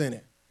good dwells in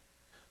it.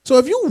 So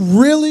if you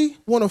really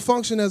want to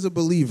function as a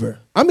believer,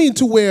 I mean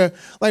to where,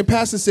 like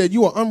Pastor said,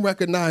 you are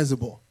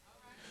unrecognizable,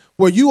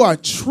 where you are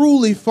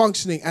truly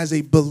functioning as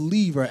a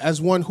believer,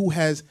 as one who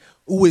has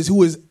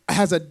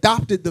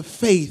adopted the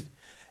faith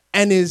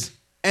and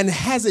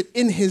has it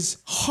in his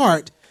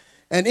heart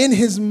and in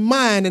his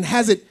mind and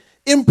has it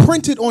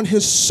imprinted on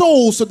his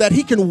soul so that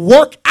he can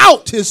work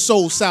out his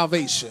soul's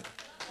salvation.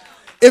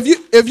 If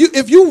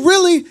you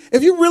really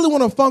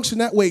want to function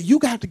that way, you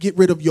got to get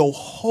rid of your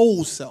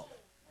whole self.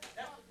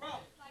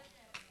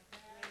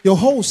 Your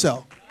whole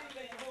self.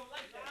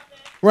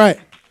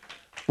 Right.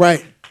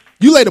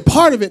 You laid a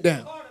part of it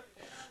down.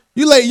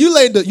 You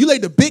laid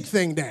the big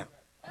thing down.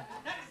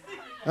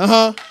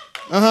 No.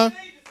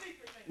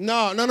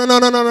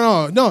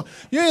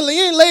 You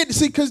ain't laid the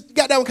secret because you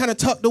got that one kind of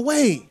tucked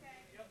away.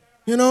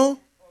 You know?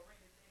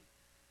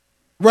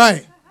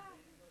 Right.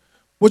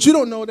 But you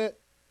don't know that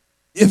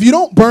if you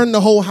don't burn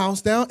the whole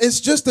house down, it's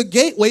just a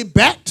gateway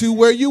back to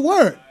where you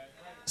were.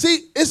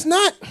 See, it's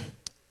not.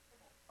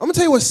 I'm going to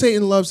tell you what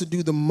Satan loves to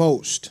do the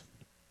most.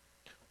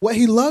 What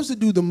he loves to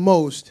do the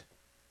most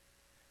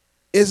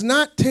is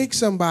not take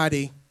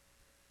somebody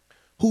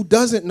who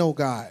doesn't know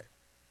God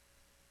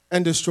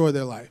and destroy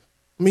their life.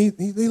 I mean,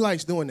 he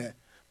likes doing that.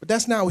 But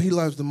that's not what he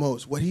loves the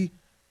most. What he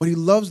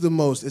loves the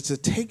most is to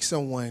take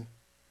someone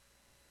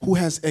who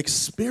has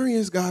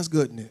experienced God's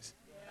goodness,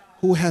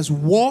 who has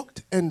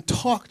walked and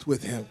talked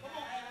with him,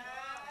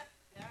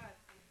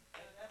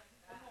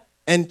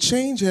 and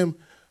change him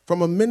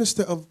from a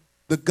minister of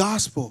the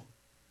gospel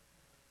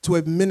to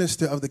a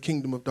minister of the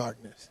kingdom of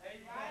darkness.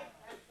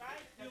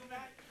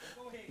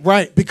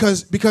 Right,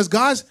 because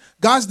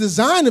God's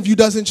design of you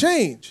doesn't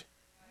change.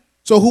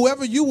 So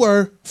whoever you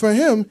were for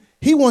him,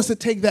 he wants to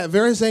take that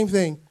very same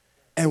thing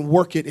and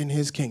work it in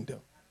his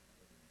kingdom.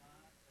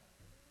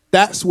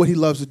 That's what he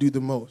loves to do the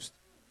most.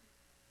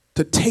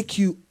 To take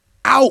you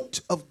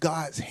out of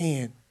God's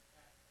hand.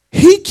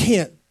 He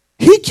can't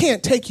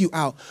take you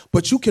out,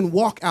 but you can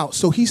walk out.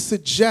 So he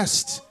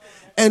suggests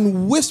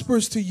and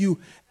whispers to you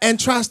and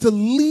tries to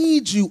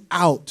lead you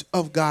out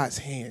of God's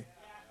hand.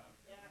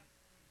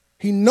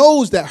 He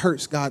knows that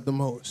hurts God the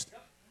most.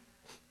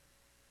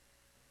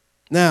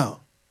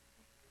 Now,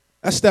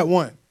 that's step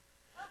one.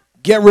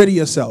 Get rid of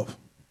yourself.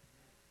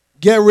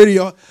 Get rid of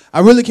your,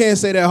 I really can't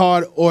say that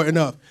hard or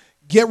enough.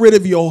 Get rid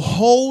of your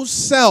whole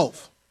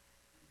self.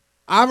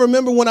 I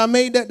remember when I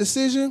made that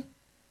decision,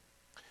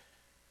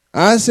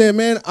 I said,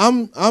 man,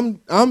 I'm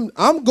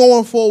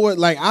going forward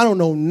like I don't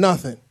know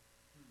nothing.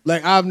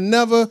 Like I've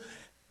never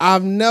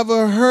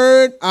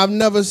heard, I've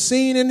never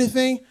seen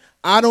anything.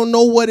 I don't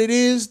know what it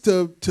is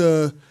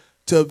to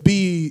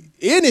be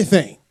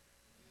anything.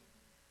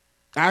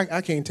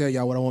 I can't tell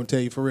y'all what I want to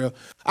tell you for real.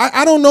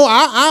 I don't know.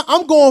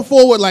 I'm going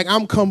forward like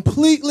I'm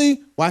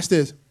completely, watch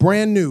this,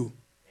 brand new.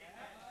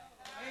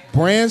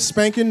 Brand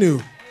spanking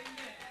new.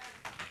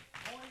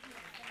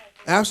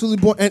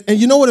 Absolutely born. And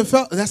you know what it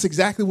felt? That's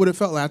exactly what it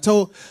felt like. I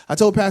told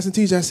Pastor and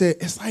Teacher, I said,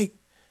 it's like,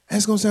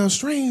 that's going to sound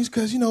strange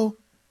because, you know,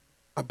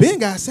 I been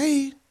got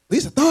saved. At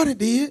least I thought it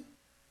did.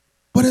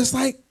 But it's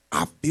like,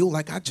 I feel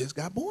like I just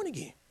got born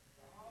again.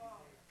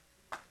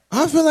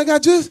 I feel like I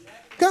just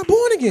got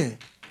born again.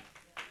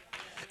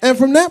 And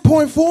from that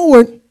point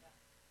forward,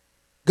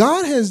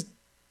 God has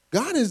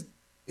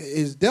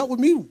dealt with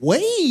me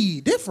way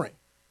different.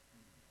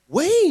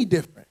 Way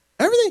different.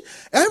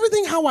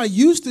 Everything how I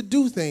used to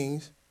do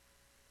things,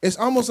 it's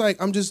almost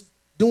like I'm just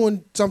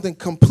doing something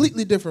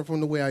completely different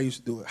from the way I used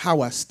to do it.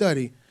 How I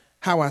study,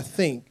 how I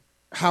think,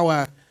 how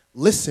I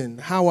listen,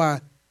 how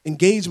I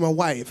engage my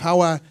wife,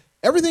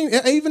 everything,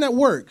 even at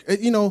work,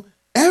 you know,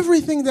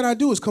 everything that I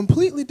do is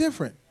completely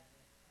different.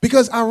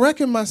 Because I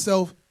reckon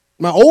myself,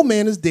 my old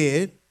man is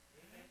dead,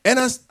 and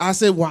I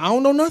said, well, I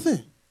don't know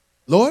nothing.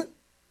 Lord,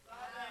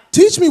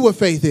 teach me what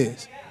faith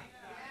is.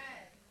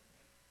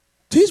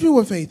 Teach me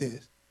what faith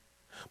is.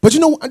 But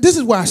you know, this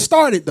is where I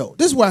started, though.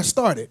 This is where I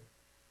started.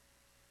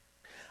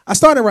 I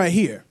started right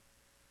here.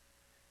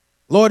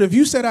 Lord, if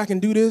you said I can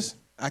do this,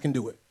 I can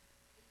do it.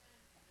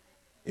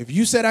 If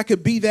you said I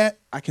could be that,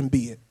 I can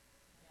be it.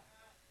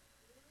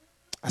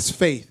 That's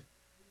faith.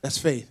 That's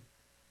faith.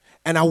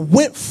 And I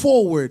went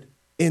forward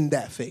in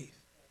that faith.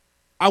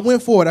 I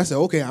went forward. I said,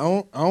 okay, I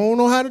don't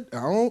know how to,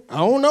 I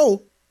don't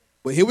know,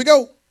 but here we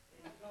go.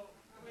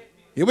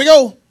 Here we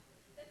go.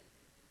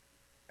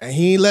 And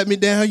he ain't let me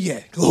down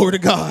yet. Glory to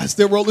God.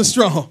 Still rolling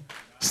strong.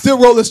 Still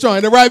rolling strong.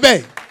 In the right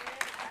bay.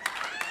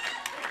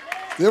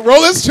 Still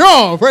rolling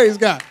strong. Praise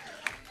God.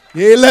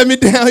 He ain't let me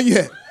down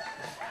yet.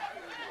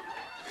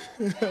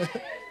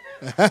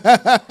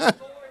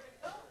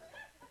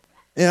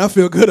 Yeah, I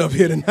feel good up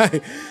here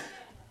tonight.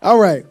 All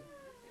right.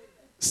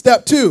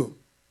 Step two.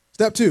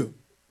 Step two.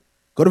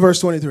 Go to verse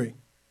 23.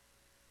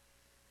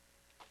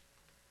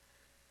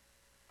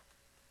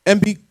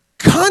 And be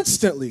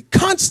constantly,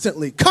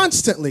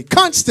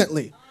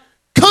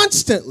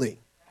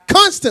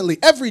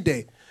 every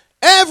day,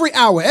 every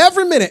hour,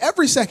 every minute,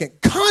 every second,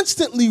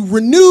 constantly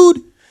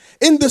renewed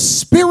in the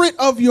spirit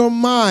of your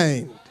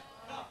mind.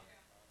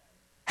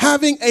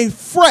 Having a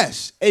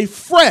fresh.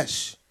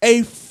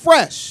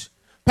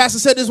 Pastor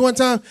said this one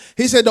time.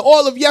 He said the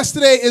oil of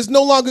yesterday is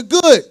no longer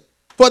good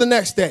for the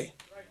next day.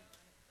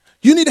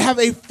 You need to have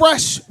a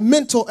fresh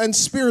mental and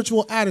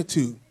spiritual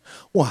attitude.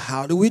 Well,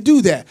 how do we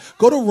do that?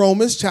 Go to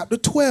Romans chapter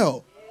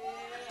 12,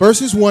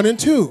 verses 1 and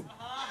 2.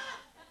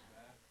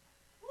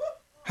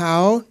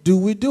 How do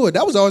we do it?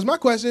 That was always my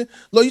question.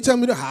 Lord, you tell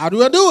me, how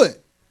do I do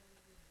it?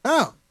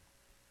 How?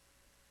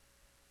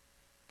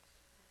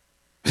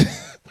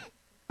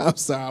 I'm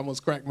sorry, I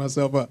almost cracked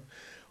myself up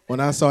when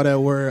I saw that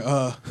word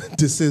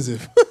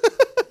decisive.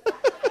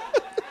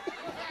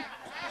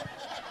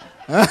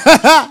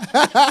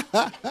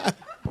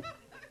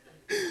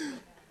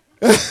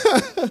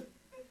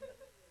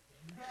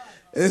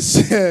 It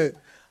said,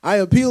 I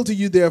appeal to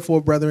you,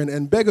 therefore, brethren,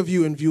 and beg of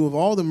you in view of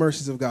all the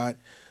mercies of God,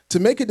 to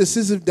make a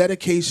decisive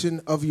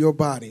dedication of your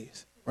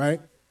bodies,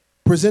 right?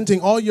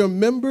 Presenting all your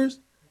members.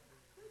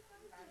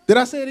 Did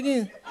I say it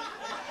again?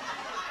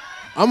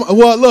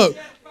 Well, look,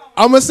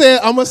 I'm gonna say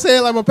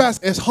it like my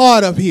pastor. It's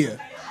hard up here.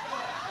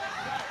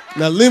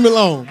 Now leave me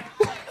alone.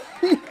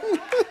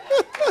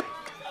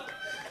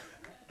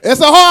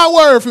 It's a hard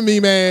word for me,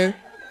 man.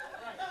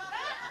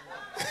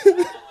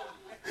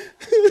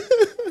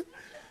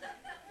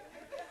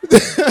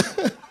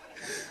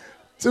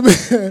 To me,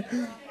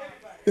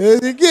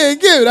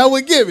 give it. I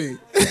would give it.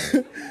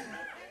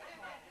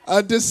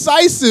 A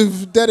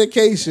decisive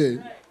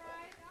dedication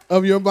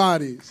of your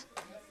bodies.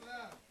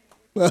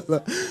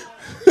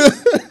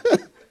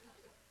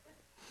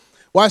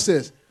 Watch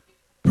this.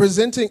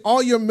 Presenting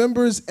all your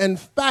members and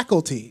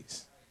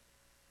faculties.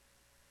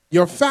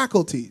 Your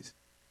faculties.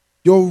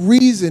 Your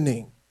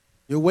reasoning.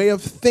 Your way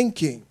of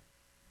thinking.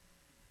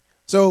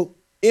 So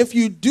if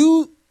you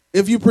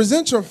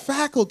present your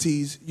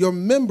faculties, your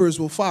members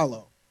will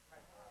follow.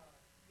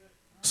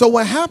 So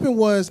what happened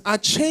was I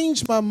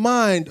changed my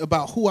mind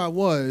about who I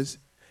was,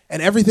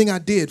 and everything I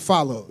did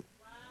followed.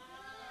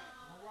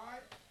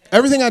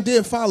 Everything I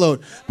did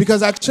followed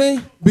because I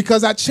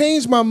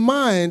changed my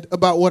mind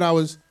about who I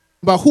was,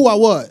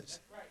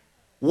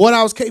 what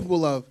I was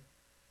capable of.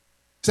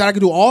 Said I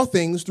could do all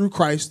things through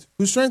Christ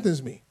who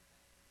strengthens me.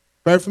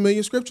 Very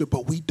familiar scripture,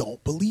 but we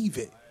don't believe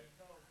it.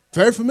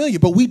 Very familiar,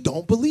 but we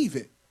don't believe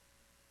it.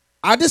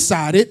 I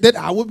decided that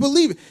I would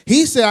believe it.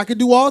 He said I could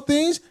do all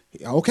things.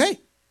 Okay.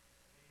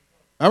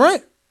 All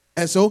right.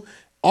 And so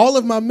all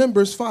of my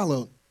members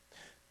followed.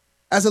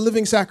 As a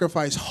living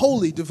sacrifice,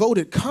 holy,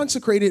 devoted,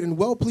 consecrated, and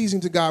well-pleasing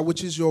to God,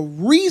 which is your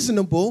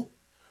reasonable,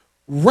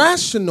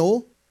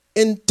 rational,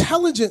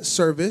 intelligent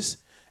service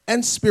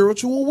and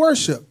spiritual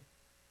worship.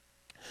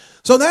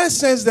 So that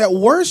says that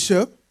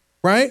worship,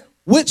 right,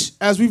 which,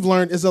 as we've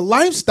learned, is a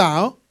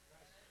lifestyle,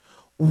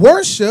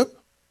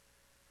 worship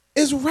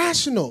is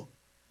rational,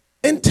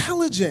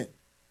 intelligent,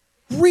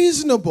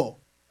 reasonable.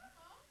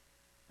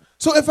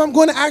 So if I'm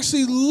going to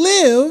actually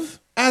live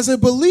as a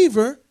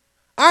believer,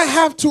 I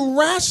have to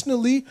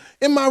rationally,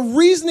 in my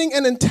reasoning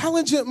and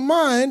intelligent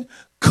mind,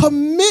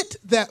 commit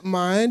that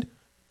mind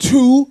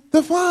to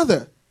the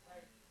Father.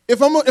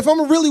 If I'm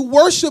to really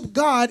worship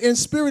God in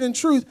spirit and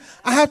truth,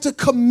 I have to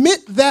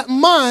commit that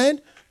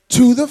mind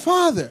to the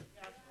Father.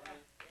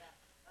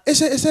 It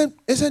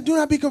said, do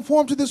not be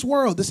conformed to this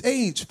world, this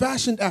age,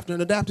 fashioned after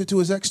and adapted to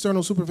its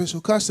external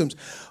superficial customs,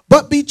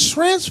 but be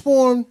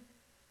transformed,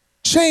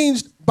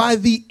 changed by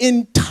the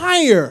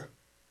entire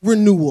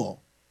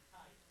renewal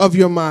of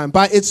your mind,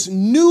 by its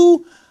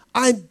new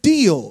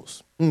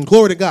ideals.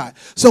 Glory to God.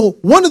 So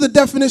one of the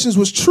definitions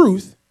was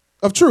truth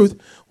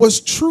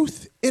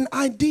in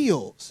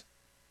ideals.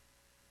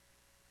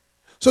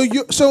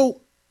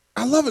 So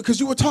I love it because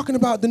you were talking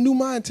about the new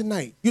mind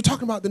tonight. You're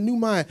talking about the new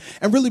mind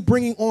and really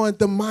bringing on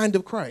the mind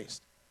of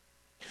Christ.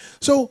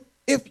 So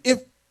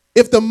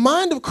if the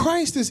mind of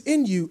Christ is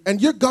in you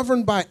and you're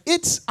governed by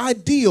its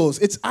ideals,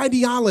 its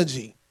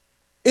ideology,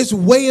 its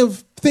way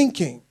of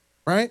thinking,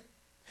 right?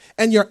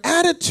 And your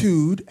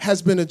attitude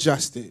has been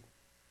adjusted,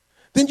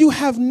 then you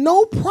have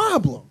no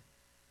problem.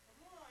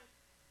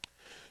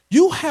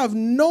 You have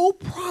no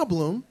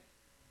problem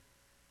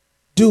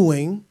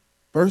doing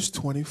verse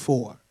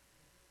 24.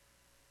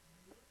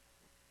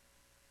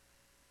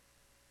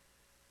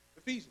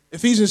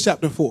 Ephesians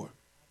chapter 4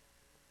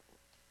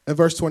 and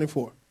verse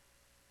 24.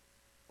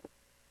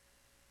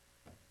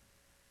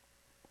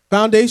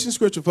 Foundation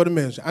scripture for the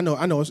ministry. I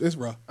know it's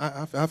rough.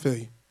 I feel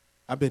you.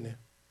 I've been there.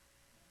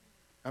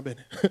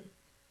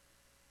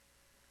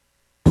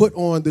 Put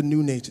on the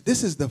new nature.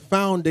 This is the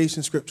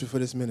foundation scripture for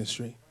this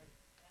ministry.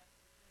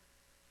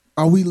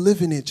 Are we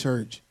living it,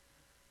 church?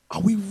 Are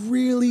we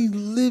really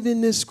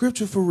living this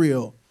scripture for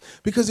real?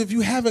 Because if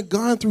you haven't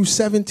gone through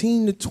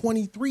 17 to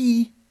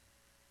 23,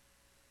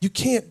 you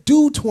can't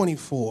do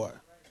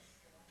 24.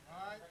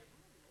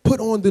 Put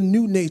on the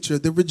new nature,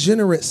 the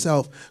regenerate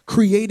self,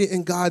 created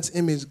in God's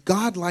image,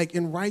 godlike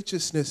in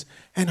righteousness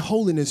and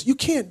holiness. You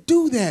can't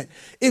do that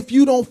if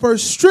you don't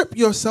first strip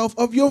yourself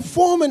of your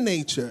former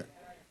nature.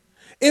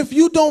 If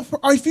you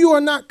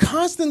are not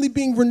constantly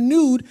being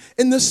renewed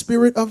in the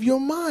spirit of your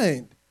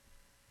mind.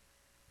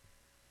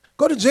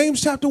 Go to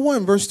James chapter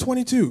 1, verse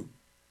 22.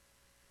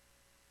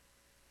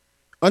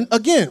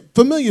 Again,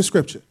 familiar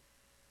scripture.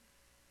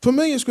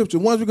 Familiar scripture.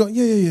 Ones we go,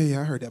 yeah,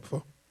 I heard that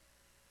before.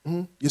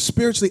 You're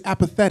spiritually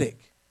apathetic.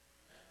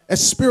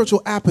 That's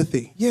spiritual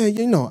apathy. Yeah,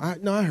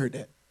 I heard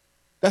that.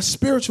 That's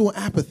spiritual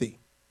apathy.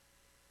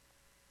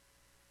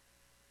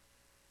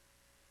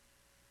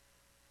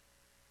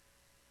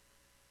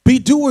 Be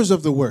doers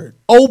of the word.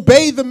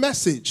 Obey the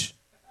message.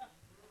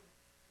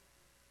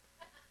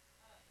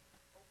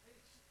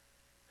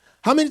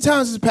 How many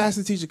times has the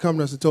pastor teacher come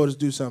to us and told us to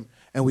do something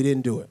and we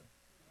didn't do it?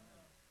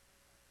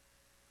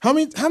 How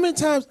many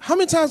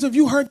times have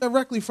you heard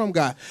directly from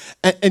God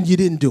and you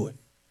didn't do it?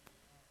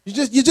 You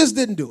just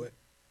didn't do it.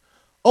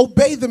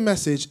 Obey the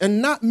message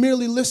and not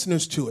merely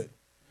listeners to it.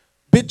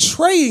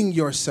 Betraying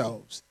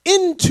yourselves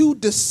into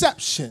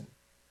deception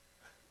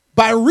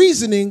by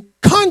reasoning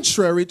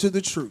contrary to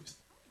the truth.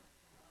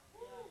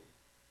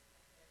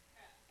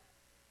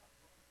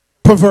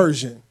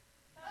 Perversion.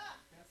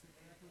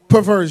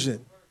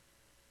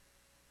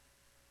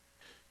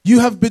 You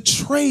have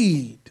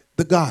betrayed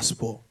the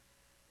gospel.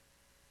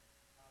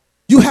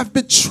 You have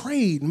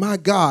betrayed, my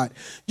God.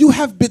 You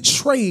have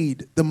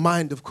betrayed the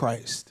mind of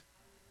Christ.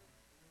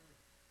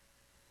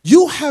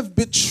 You have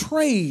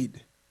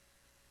betrayed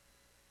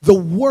the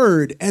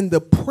word and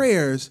the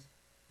prayers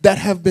that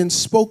have been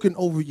spoken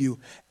over you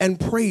and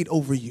prayed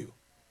over you.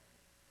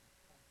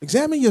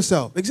 Examine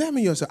yourself.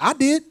 I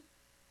did.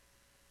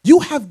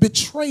 You have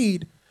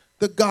betrayed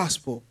the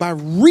gospel by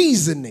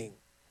reasoning,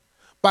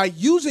 by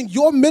using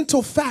your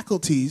mental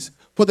faculties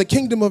for the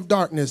kingdom of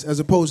darkness as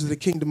opposed to the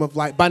kingdom of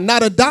light, by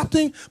not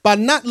letting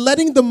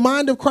the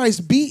mind of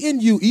Christ be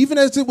in you, even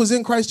as it was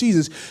in Christ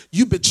Jesus.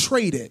 You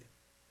betrayed it.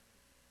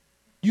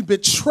 You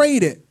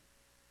betrayed it.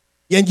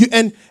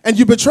 And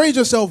you betrayed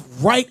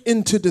yourself right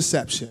into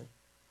deception.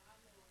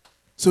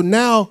 So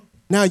now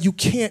you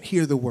can't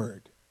hear the word.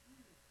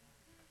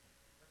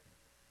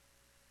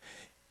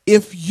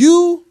 If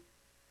you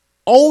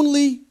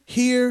only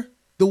hear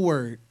the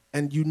word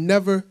and you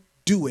never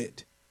do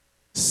it,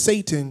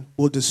 Satan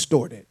will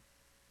distort it.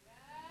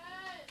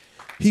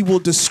 He will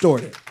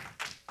distort it.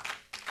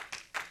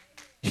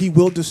 He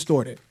will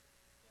distort it.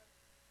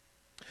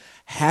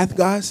 Hath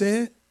God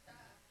said?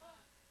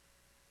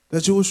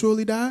 that you will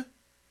surely die?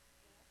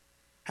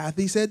 Hath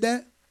he said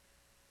that?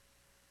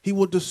 He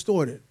will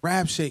distort it.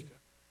 Rab shaker.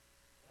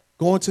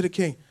 Going to the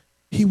king.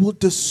 He will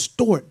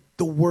distort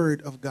the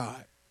word of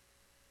God.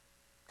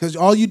 Because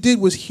all you did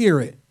was hear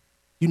it.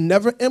 You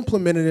never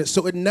implemented it,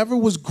 so it never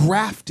was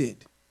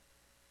grafted.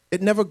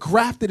 It never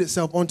grafted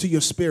itself onto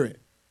your spirit.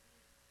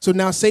 So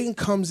now Satan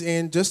comes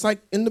in, just like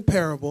in the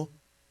parable,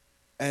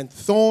 and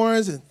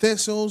thorns and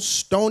thistles,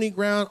 stony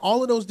ground,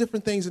 all of those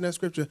different things in that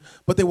scripture,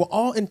 but they were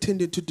all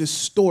intended to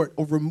distort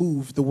or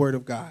remove the word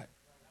of God.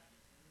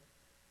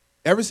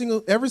 Every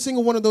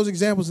single one of those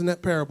examples in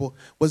that parable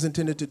was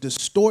intended to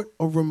distort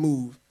or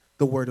remove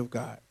the word of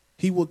God.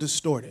 He will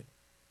distort it.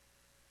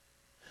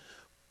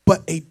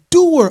 But a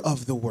doer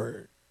of the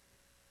word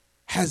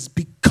has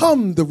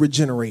become the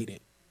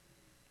regenerated.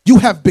 You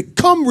have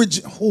become,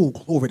 oh,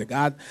 glory to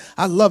God.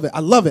 I love it. I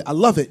love it. I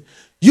love it.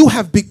 You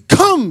have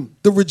become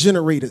the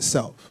regenerated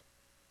self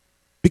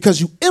because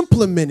you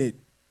implemented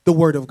the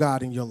word of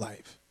God in your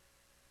life.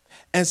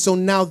 And so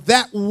now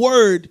that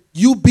word,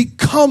 you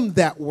become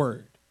that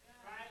word.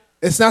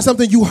 It's not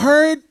something you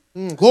heard.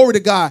 Glory to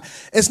God.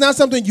 It's not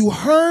something you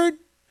heard.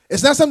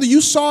 It's not something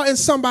you saw in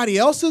somebody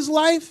else's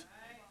life.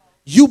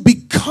 You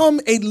become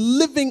a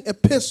living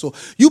epistle.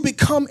 You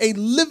become a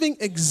living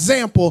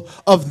example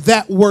of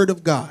that word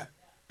of God.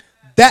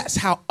 That's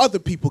how other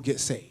people get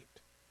saved.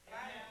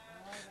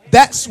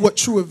 That's what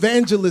true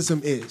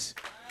evangelism is.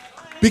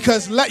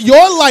 Because let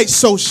your light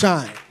so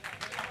shine.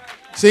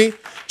 See,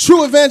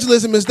 true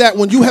evangelism is that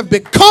when you have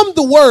become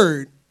the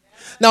word,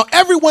 now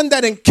everyone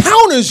that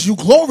encounters you,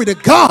 glory to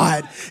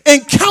God,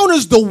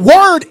 encounters the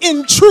word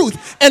in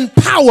truth and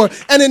power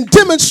and in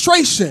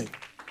demonstration.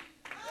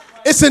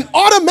 It's an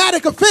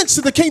automatic offense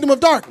to the kingdom of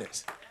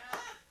darkness.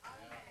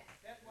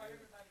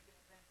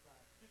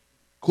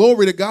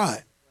 Glory to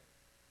God.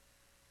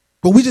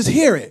 But we just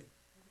hear it.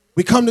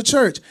 We come to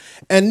church.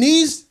 And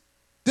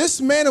this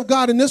man of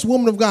God and this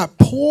woman of God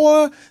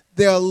pour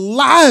their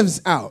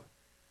lives out.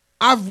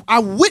 I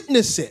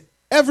witness it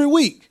every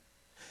week.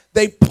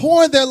 They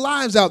pour their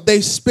lives out.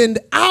 They spend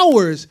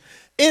hours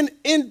in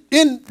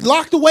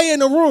locked away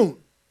in a room.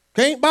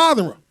 Can't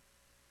bother them.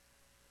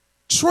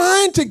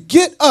 Trying to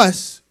get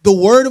us the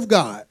word of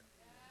God.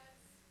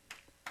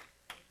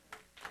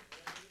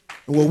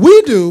 And what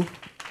we do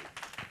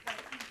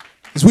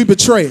is we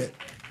betray it.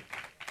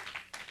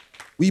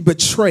 We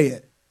betray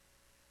it.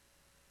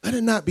 Let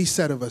it not be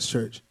said of us,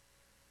 church.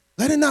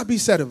 Let it not be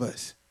said of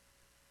us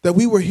that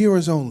we were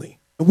hearers only.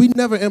 And we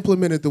never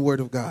implemented the word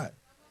of God.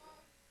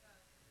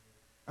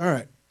 All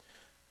right.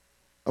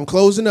 I'm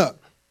closing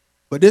up.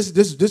 But this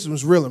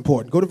was real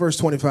important. Go to verse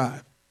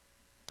 25.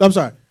 I'm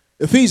sorry.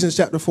 Ephesians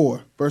chapter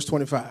 4, verse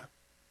 25.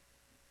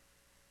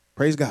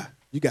 Praise God.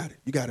 You got it.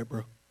 You got it,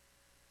 bro.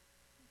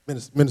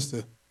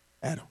 Minister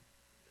Adam.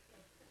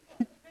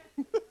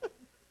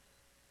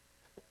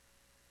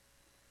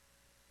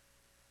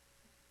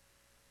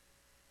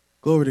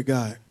 Glory to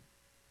God.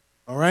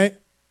 All right?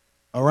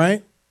 All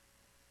right?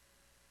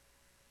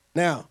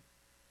 Now,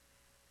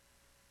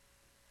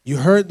 you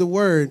heard the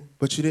word,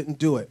 but you didn't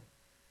do it.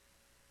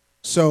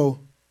 So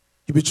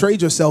you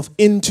betrayed yourself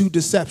into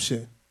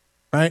deception,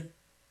 right?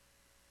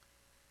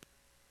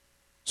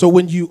 So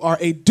when you are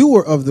a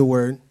doer of the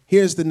word,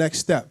 here's the next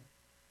step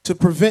to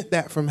prevent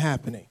that from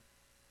happening.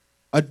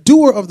 A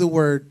doer of the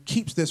word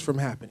keeps this from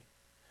happening.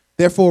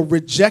 Therefore,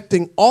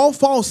 rejecting all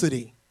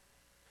falsity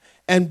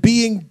and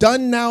being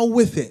done now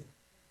with it.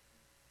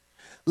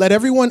 Let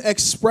everyone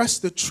express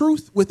the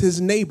truth with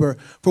his neighbor,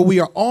 for we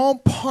are all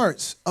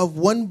parts of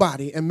one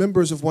body and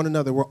members of one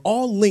another. We're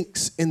all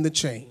links in the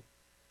chain.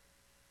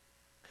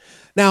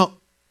 Now,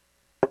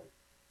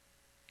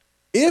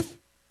 if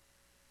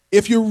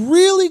you're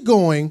really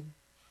going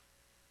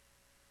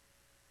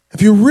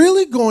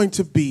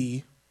to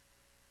be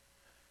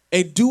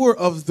a doer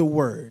of the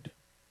word,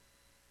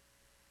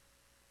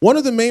 one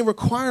of the main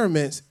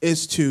requirements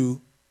is to,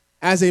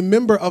 as a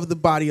member of the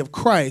body of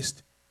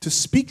Christ, to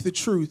speak the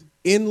truth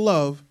in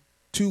love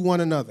to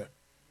one another.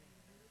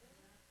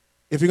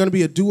 If you're going to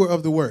be a doer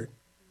of the word,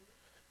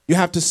 you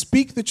have to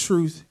speak the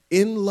truth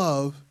in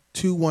love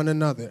to one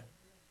another.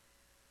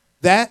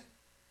 That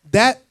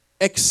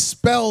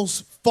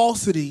expels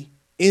falsity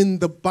in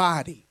the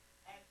body.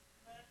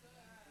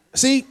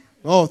 See?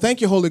 Oh,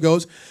 thank you, Holy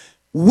Ghost.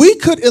 We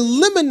could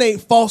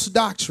eliminate false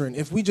doctrine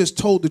if we just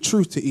told the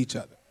truth to each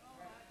other.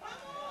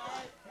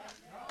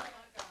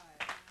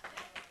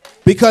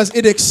 Because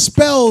it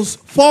expels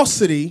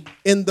falsity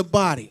in the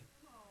body.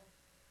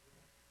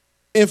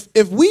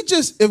 If we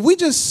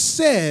just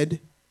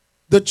said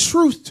the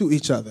truth to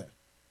each other,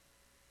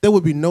 there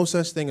would be no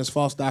such thing as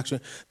false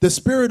doctrine. The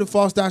spirit of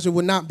false doctrine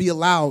would not be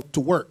allowed to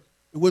work.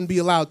 It wouldn't be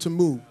allowed to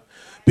move.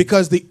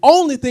 Because the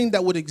only thing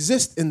that would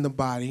exist in the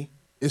body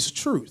is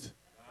truth.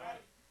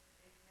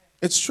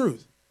 It's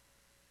truth.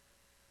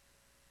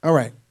 All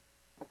right.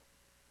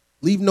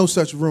 Leave no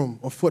such room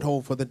or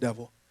foothold for the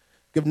devil.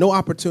 Give no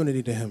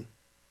opportunity to him.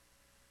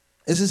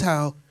 This is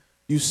how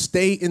you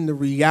stay in the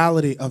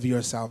reality of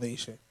your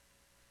salvation.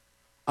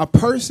 A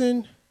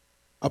person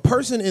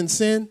in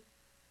sin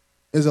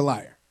is a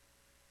liar.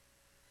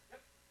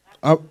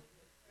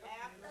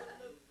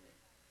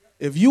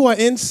 If you are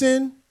in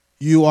sin,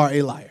 you are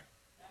a liar.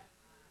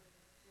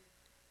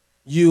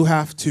 You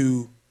have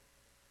to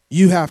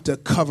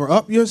cover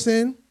up your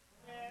sin.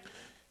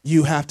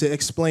 You have to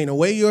explain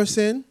away your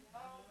sin.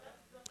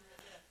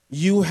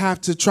 You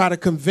have to try to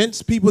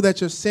convince people that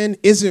your sin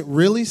isn't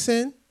really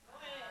sin.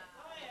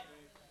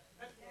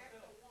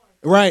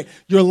 Right?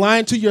 You're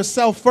lying to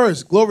yourself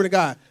first. Glory to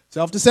God.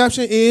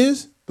 Self-deception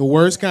is the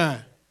worst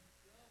kind.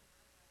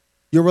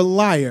 You're a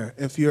liar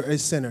if you're a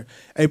sinner.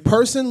 A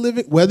person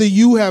living, whether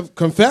you have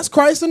confessed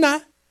Christ or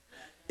not,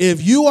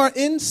 if you are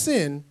in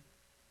sin,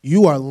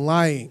 you are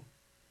lying.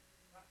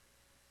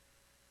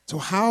 So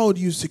how do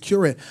you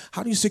secure it?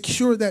 How do you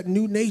secure that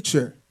new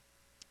nature?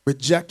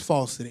 Reject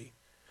falsity.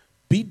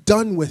 Be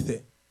done with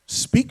it.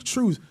 Speak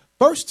truth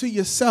first to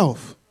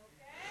yourself.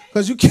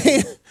 Because you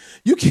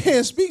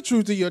can't speak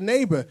truth to your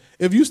neighbor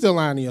if you still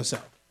lying to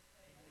yourself.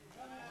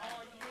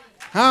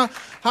 How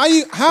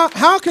you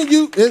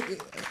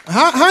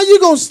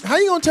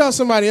gonna tell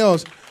somebody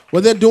else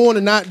what they're doing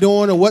or not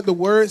doing or what the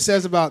word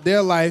says about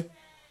their life,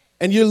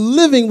 and you're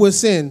living with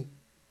sin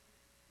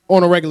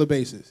on a regular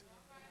basis?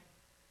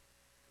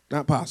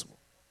 Not possible.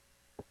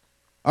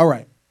 All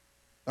right,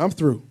 I'm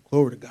through.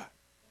 Glory to God.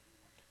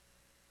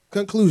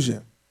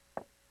 Conclusion.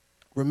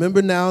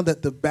 Remember now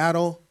that the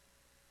battle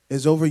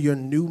is over your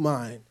new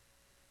mind.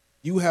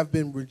 You have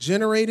been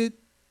regenerated,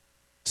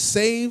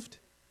 saved,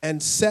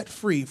 and set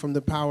free from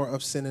the power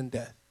of sin and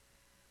death.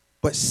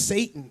 But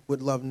Satan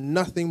would love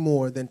nothing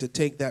more than to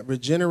take that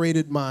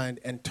regenerated mind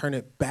and turn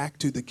it back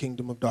to the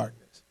kingdom of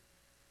darkness.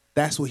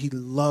 That's what he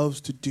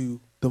loves to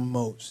do the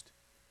most.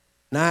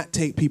 Not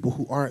take people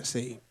who aren't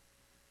saved,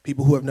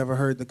 people who have never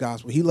heard the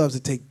gospel. He loves to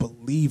take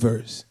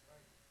believers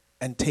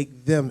and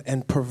take them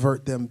and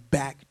pervert them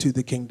back to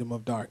the kingdom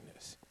of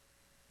darkness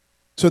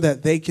so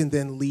that they can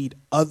then lead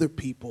other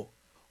people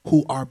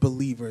who are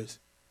believers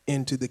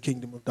into the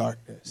kingdom of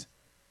darkness.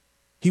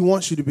 He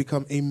wants you to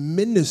become a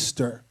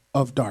minister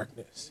of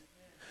darkness,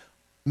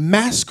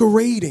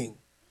 masquerading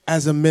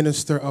as a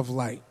minister of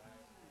light.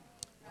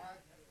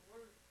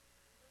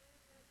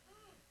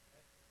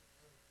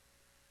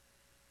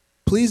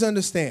 Please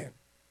understand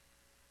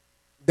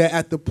that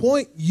at the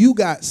point you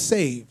got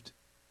saved,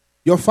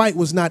 your fight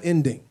was not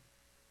ending.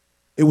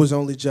 It was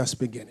only just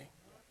beginning.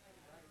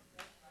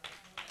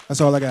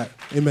 That's all I got.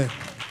 Amen.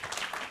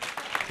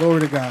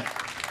 Glory to God.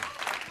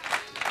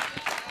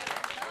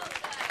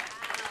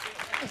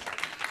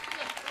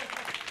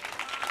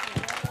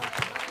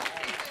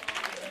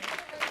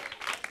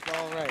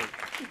 All right.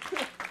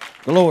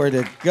 Glory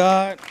to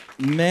God,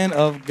 man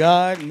of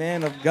God,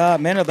 man of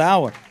God, man of the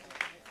hour.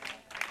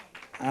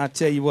 I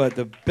tell you what,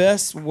 the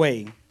best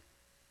way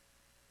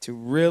to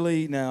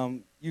really, now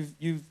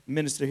you've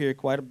ministered here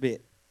quite a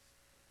bit,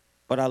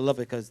 but I love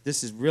it because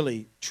this is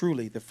really,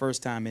 truly the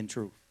first time in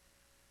truth.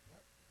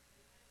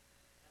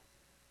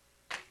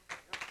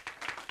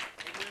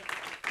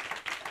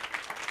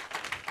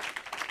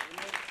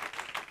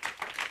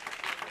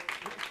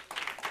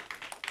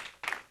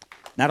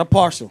 Not a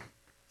partial.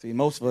 See,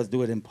 most of us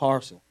do it in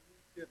partial.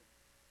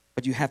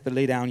 But you have to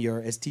lay down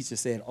your, as teacher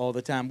said all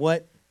the time,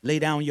 what? Lay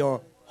down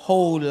your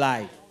whole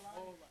life.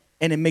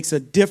 And it makes a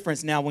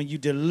difference now when you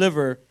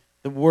deliver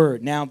the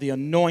word. Now the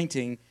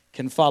anointing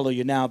can follow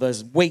you. Now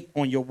there's weight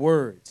on your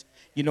words.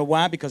 You know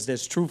why? Because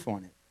there's truth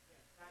on it.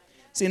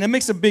 See, and it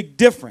makes a big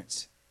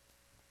difference.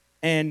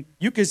 And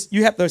you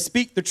have to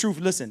speak the truth,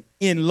 listen,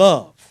 in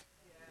love.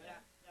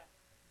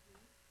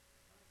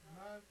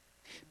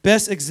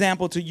 Best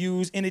example to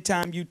use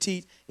anytime you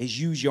teach is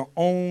use your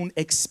own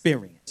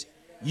experience.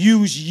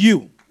 Use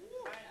you.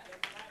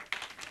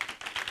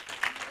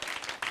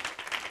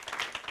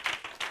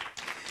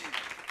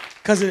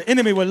 Because the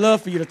enemy would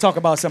love for you to talk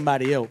about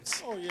somebody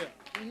else. Oh, yeah.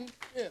 Mm-hmm.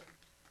 Yeah.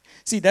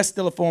 See, that's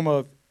still a form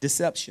of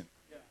deception.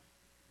 Yeah.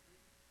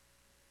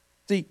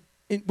 See,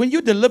 when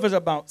you deliver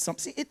about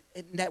something, see,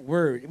 that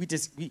word,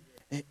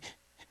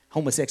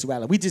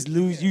 homosexuality, we just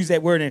use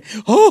that word and,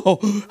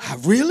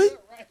 really?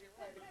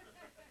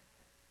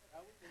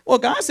 Well,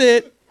 God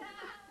said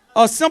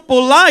a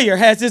simple liar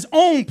has his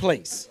own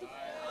place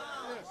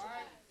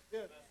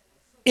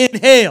in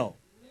hell.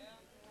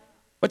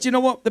 But you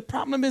know what? The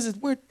problem is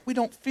we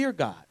don't fear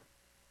God.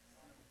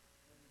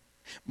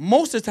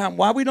 Most of the time,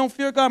 why we don't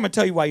fear God, I'm going to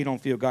tell you why you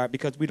don't fear God,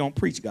 because we don't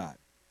preach God.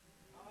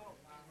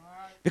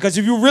 Because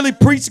if you really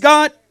preach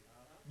God,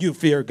 you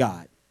fear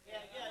God.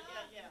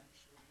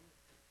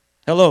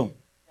 Hello.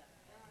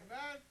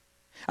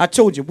 I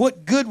told you,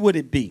 what good would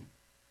it be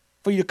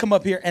for you to come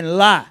up here and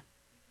lie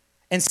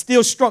and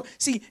still struggle?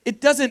 See, it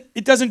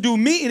doesn't do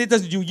me and it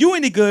doesn't do you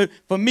any good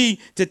for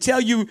me to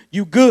tell you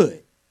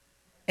good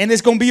and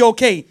it's going to be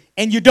okay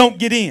and you don't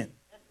get in.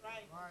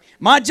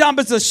 My job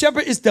as a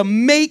shepherd is to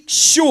make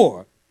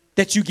sure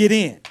that you get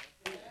in.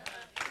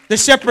 The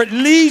shepherd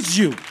leads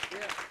you.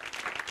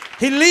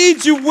 He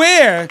leads you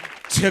where?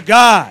 To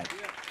God.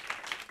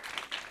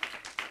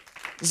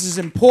 This is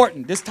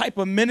important. This type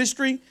of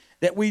ministry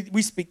that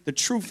we speak the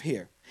truth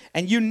here.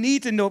 And you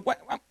need to know,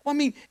 I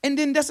mean, and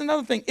then that's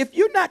another thing. If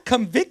you're not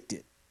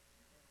convicted,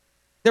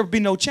 there will be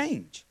no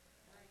change.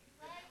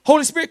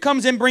 Holy Spirit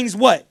comes and brings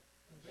what?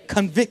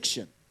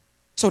 Conviction.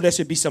 So there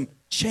should be some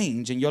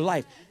change in your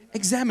life.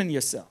 Examine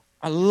yourself.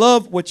 I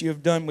love what you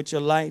have done with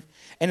your life.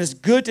 And it's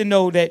good to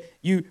know that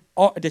you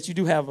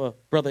do have a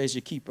brother as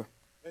your keeper.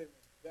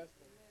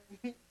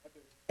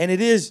 And it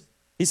is,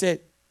 he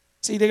said,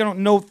 see, they don't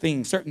know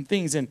things, certain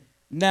things. And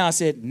now I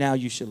said, now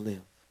you should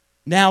live.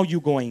 Now you're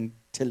going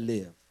to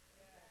live.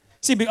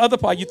 See, the other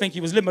part, you think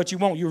you was living, but you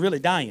won't. You're really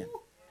dying.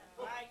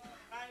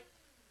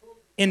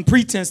 In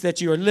pretense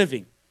that you are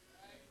living.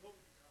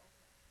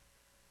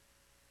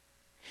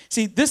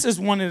 See, this is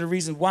one of the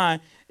reasons why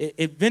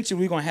eventually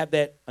we're going to have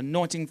that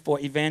anointing for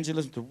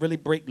evangelism to really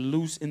break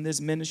loose in this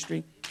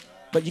ministry.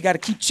 But you got to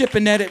keep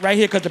chipping at it right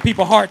here because the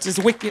people's hearts is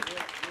wicked.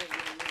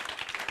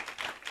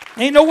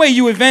 Ain't no way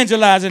you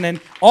evangelizing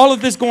and all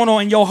of this going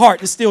on in your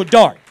heart is still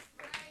dark.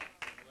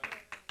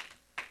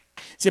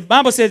 See, the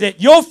Bible says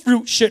that your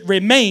fruit should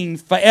remain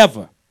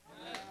forever.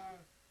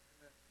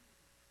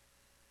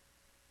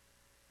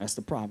 That's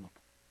the problem.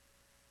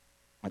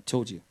 I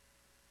told you.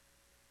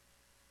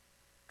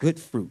 Good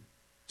fruit,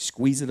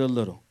 squeeze it a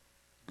little,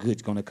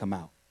 good's going to come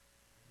out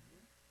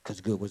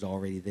because good was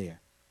already there.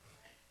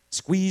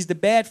 Squeeze the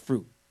bad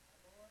fruit,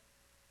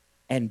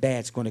 and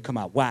bad's going to come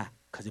out. Why?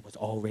 Because it was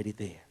already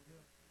there.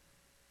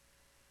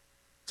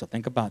 So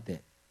think about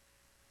that.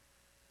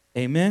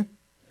 Amen?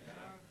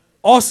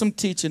 Awesome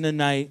teaching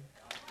tonight.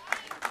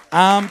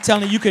 I'm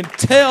telling you, you can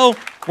tell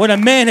when a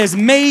man has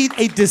made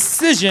a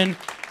decision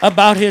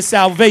about his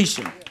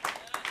salvation.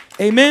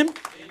 Amen?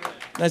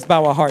 Let's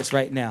bow our hearts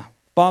right now.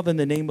 Father, in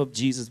the name of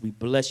Jesus, we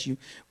bless you.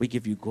 We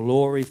give you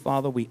glory,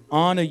 Father. We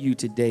honor you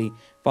today,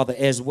 Father,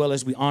 as well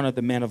as we honor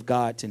the man of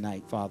God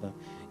tonight, Father.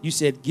 You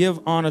said, give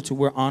honor to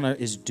where honor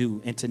is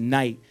due. And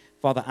tonight,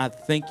 Father, I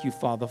thank you,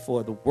 Father,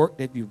 for the work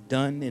that you've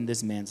done in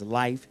this man's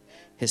life,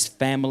 his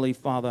family,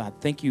 Father. I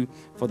thank you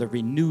for the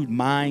renewed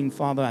mind,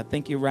 Father. I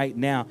thank you right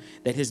now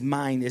that his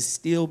mind is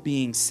still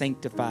being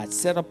sanctified,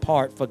 set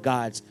apart for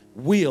God's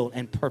will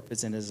and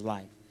purpose in his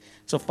life.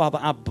 So, Father,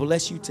 I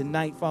bless you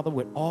tonight, Father,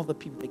 with all the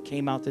people that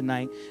came out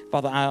tonight.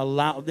 Father, I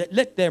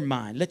let their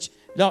mind,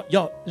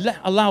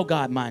 allow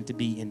God's mind to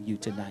be in you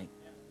tonight.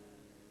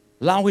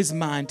 Allow his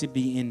mind to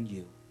be in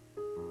you.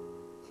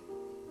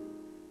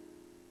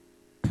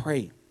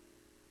 Pray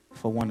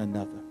for one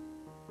another.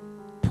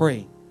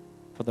 Pray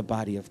for the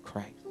body of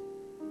Christ.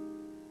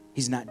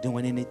 He's not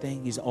doing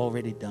anything. He's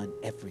already done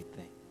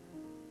everything.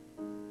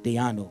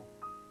 Diano,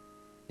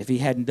 if he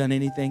hadn't done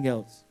anything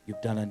else,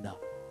 you've done enough.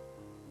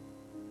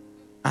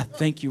 I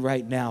thank you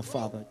right now,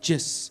 Father,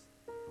 just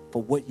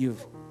for what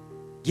you've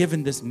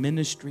given this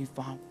ministry,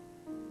 Father.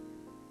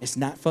 It's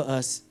not for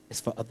us, it's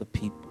for other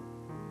people.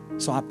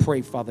 So I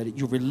pray, Father, that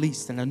you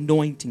release an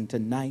anointing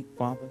tonight,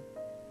 Father,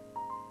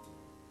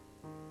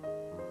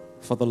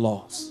 for the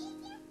lost.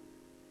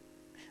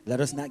 Let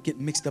us not get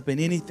mixed up in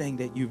anything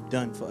that you've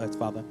done for us,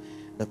 Father.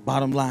 The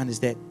bottom line is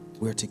that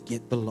we're to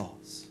get the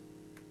lost.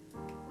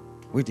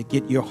 We're to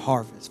get your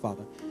harvest,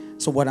 Father.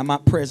 So what I'm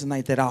at prayer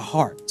tonight, that our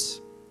hearts,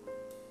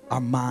 our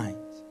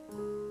minds,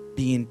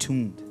 being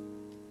tuned,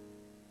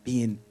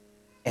 being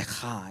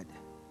echad,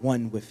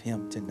 one with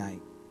him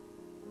tonight.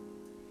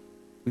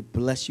 We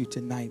bless you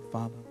tonight,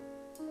 Father.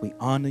 We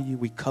honor you.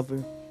 We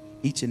cover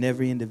each and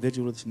every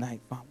individual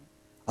tonight, Father.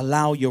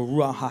 Allow your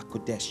Ruach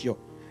HaKodesh, your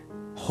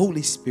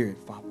Holy Spirit,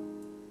 Father,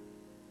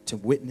 to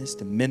witness,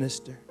 to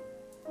minister,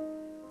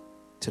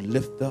 to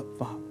lift up,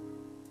 Father,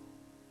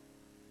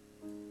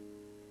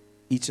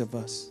 each of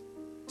us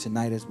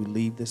tonight as we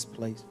leave this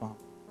place, Father.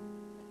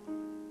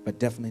 But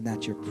definitely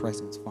not your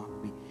presence, Father.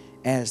 We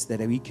ask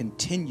that we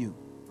continue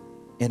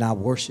in our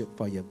worship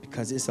for you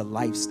because it's a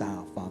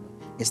lifestyle, Father.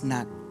 It's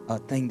not a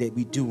thing that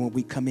we do when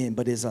we come in,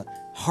 but it's a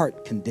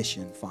heart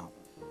condition, Father,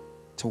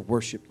 to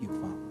worship you,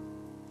 Father.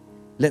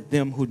 Let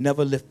them who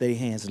never lift their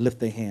hands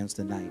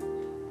tonight.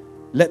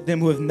 Let them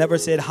who have never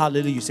said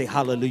hallelujah say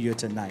hallelujah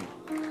tonight.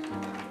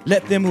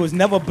 Let them who has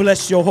never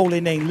blessed your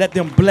holy name, let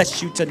them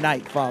bless you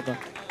tonight, Father.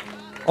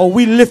 Oh,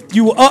 we lift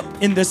you up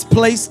in this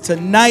place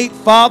tonight,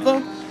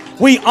 Father.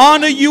 We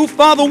honor you,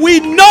 Father. We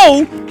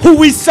know who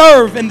we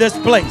serve in this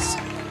place.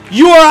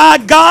 You are our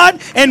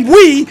God, and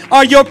we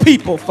are your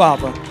people,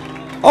 Father.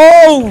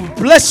 Oh,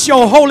 bless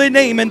your holy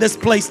name in this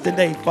place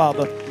today,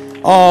 Father.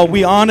 Oh,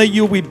 we honor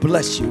you. We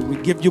bless you. We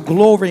give you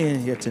glory in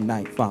here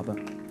tonight, Father.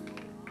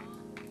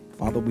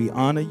 Father, we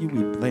honor you.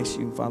 We bless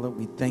you, Father.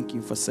 We thank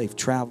you for safe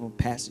travel,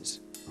 passage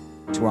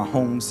to our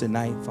homes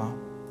tonight, Father.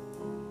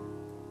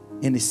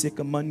 Any sick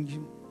among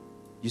you,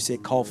 you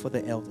said call for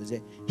the elders,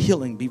 that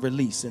healing be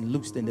released and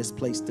loosed in this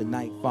place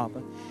tonight,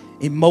 Father.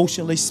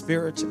 Emotionally,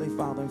 spiritually,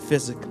 Father, and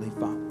physically,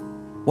 Father.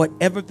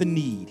 Whatever the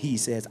need, he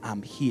says,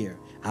 I'm here.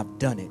 I've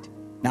done it.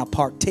 Now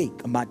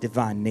partake of my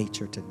divine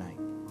nature tonight.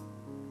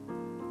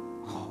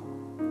 Oh,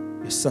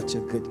 you're such a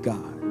good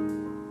God.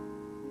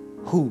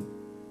 Who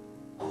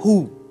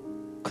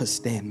could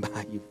stand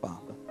by you,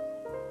 Father?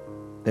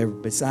 There,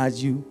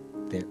 besides you,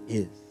 there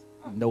is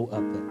no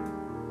other.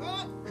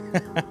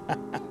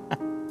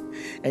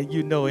 And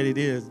you know it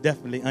is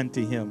definitely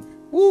unto him.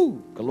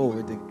 Woo,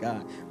 glory to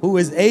God. Who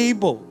is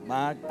able,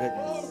 my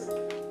goodness.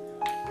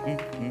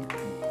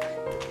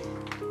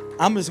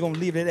 I'm just going to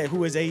leave it at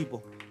who is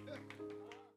able.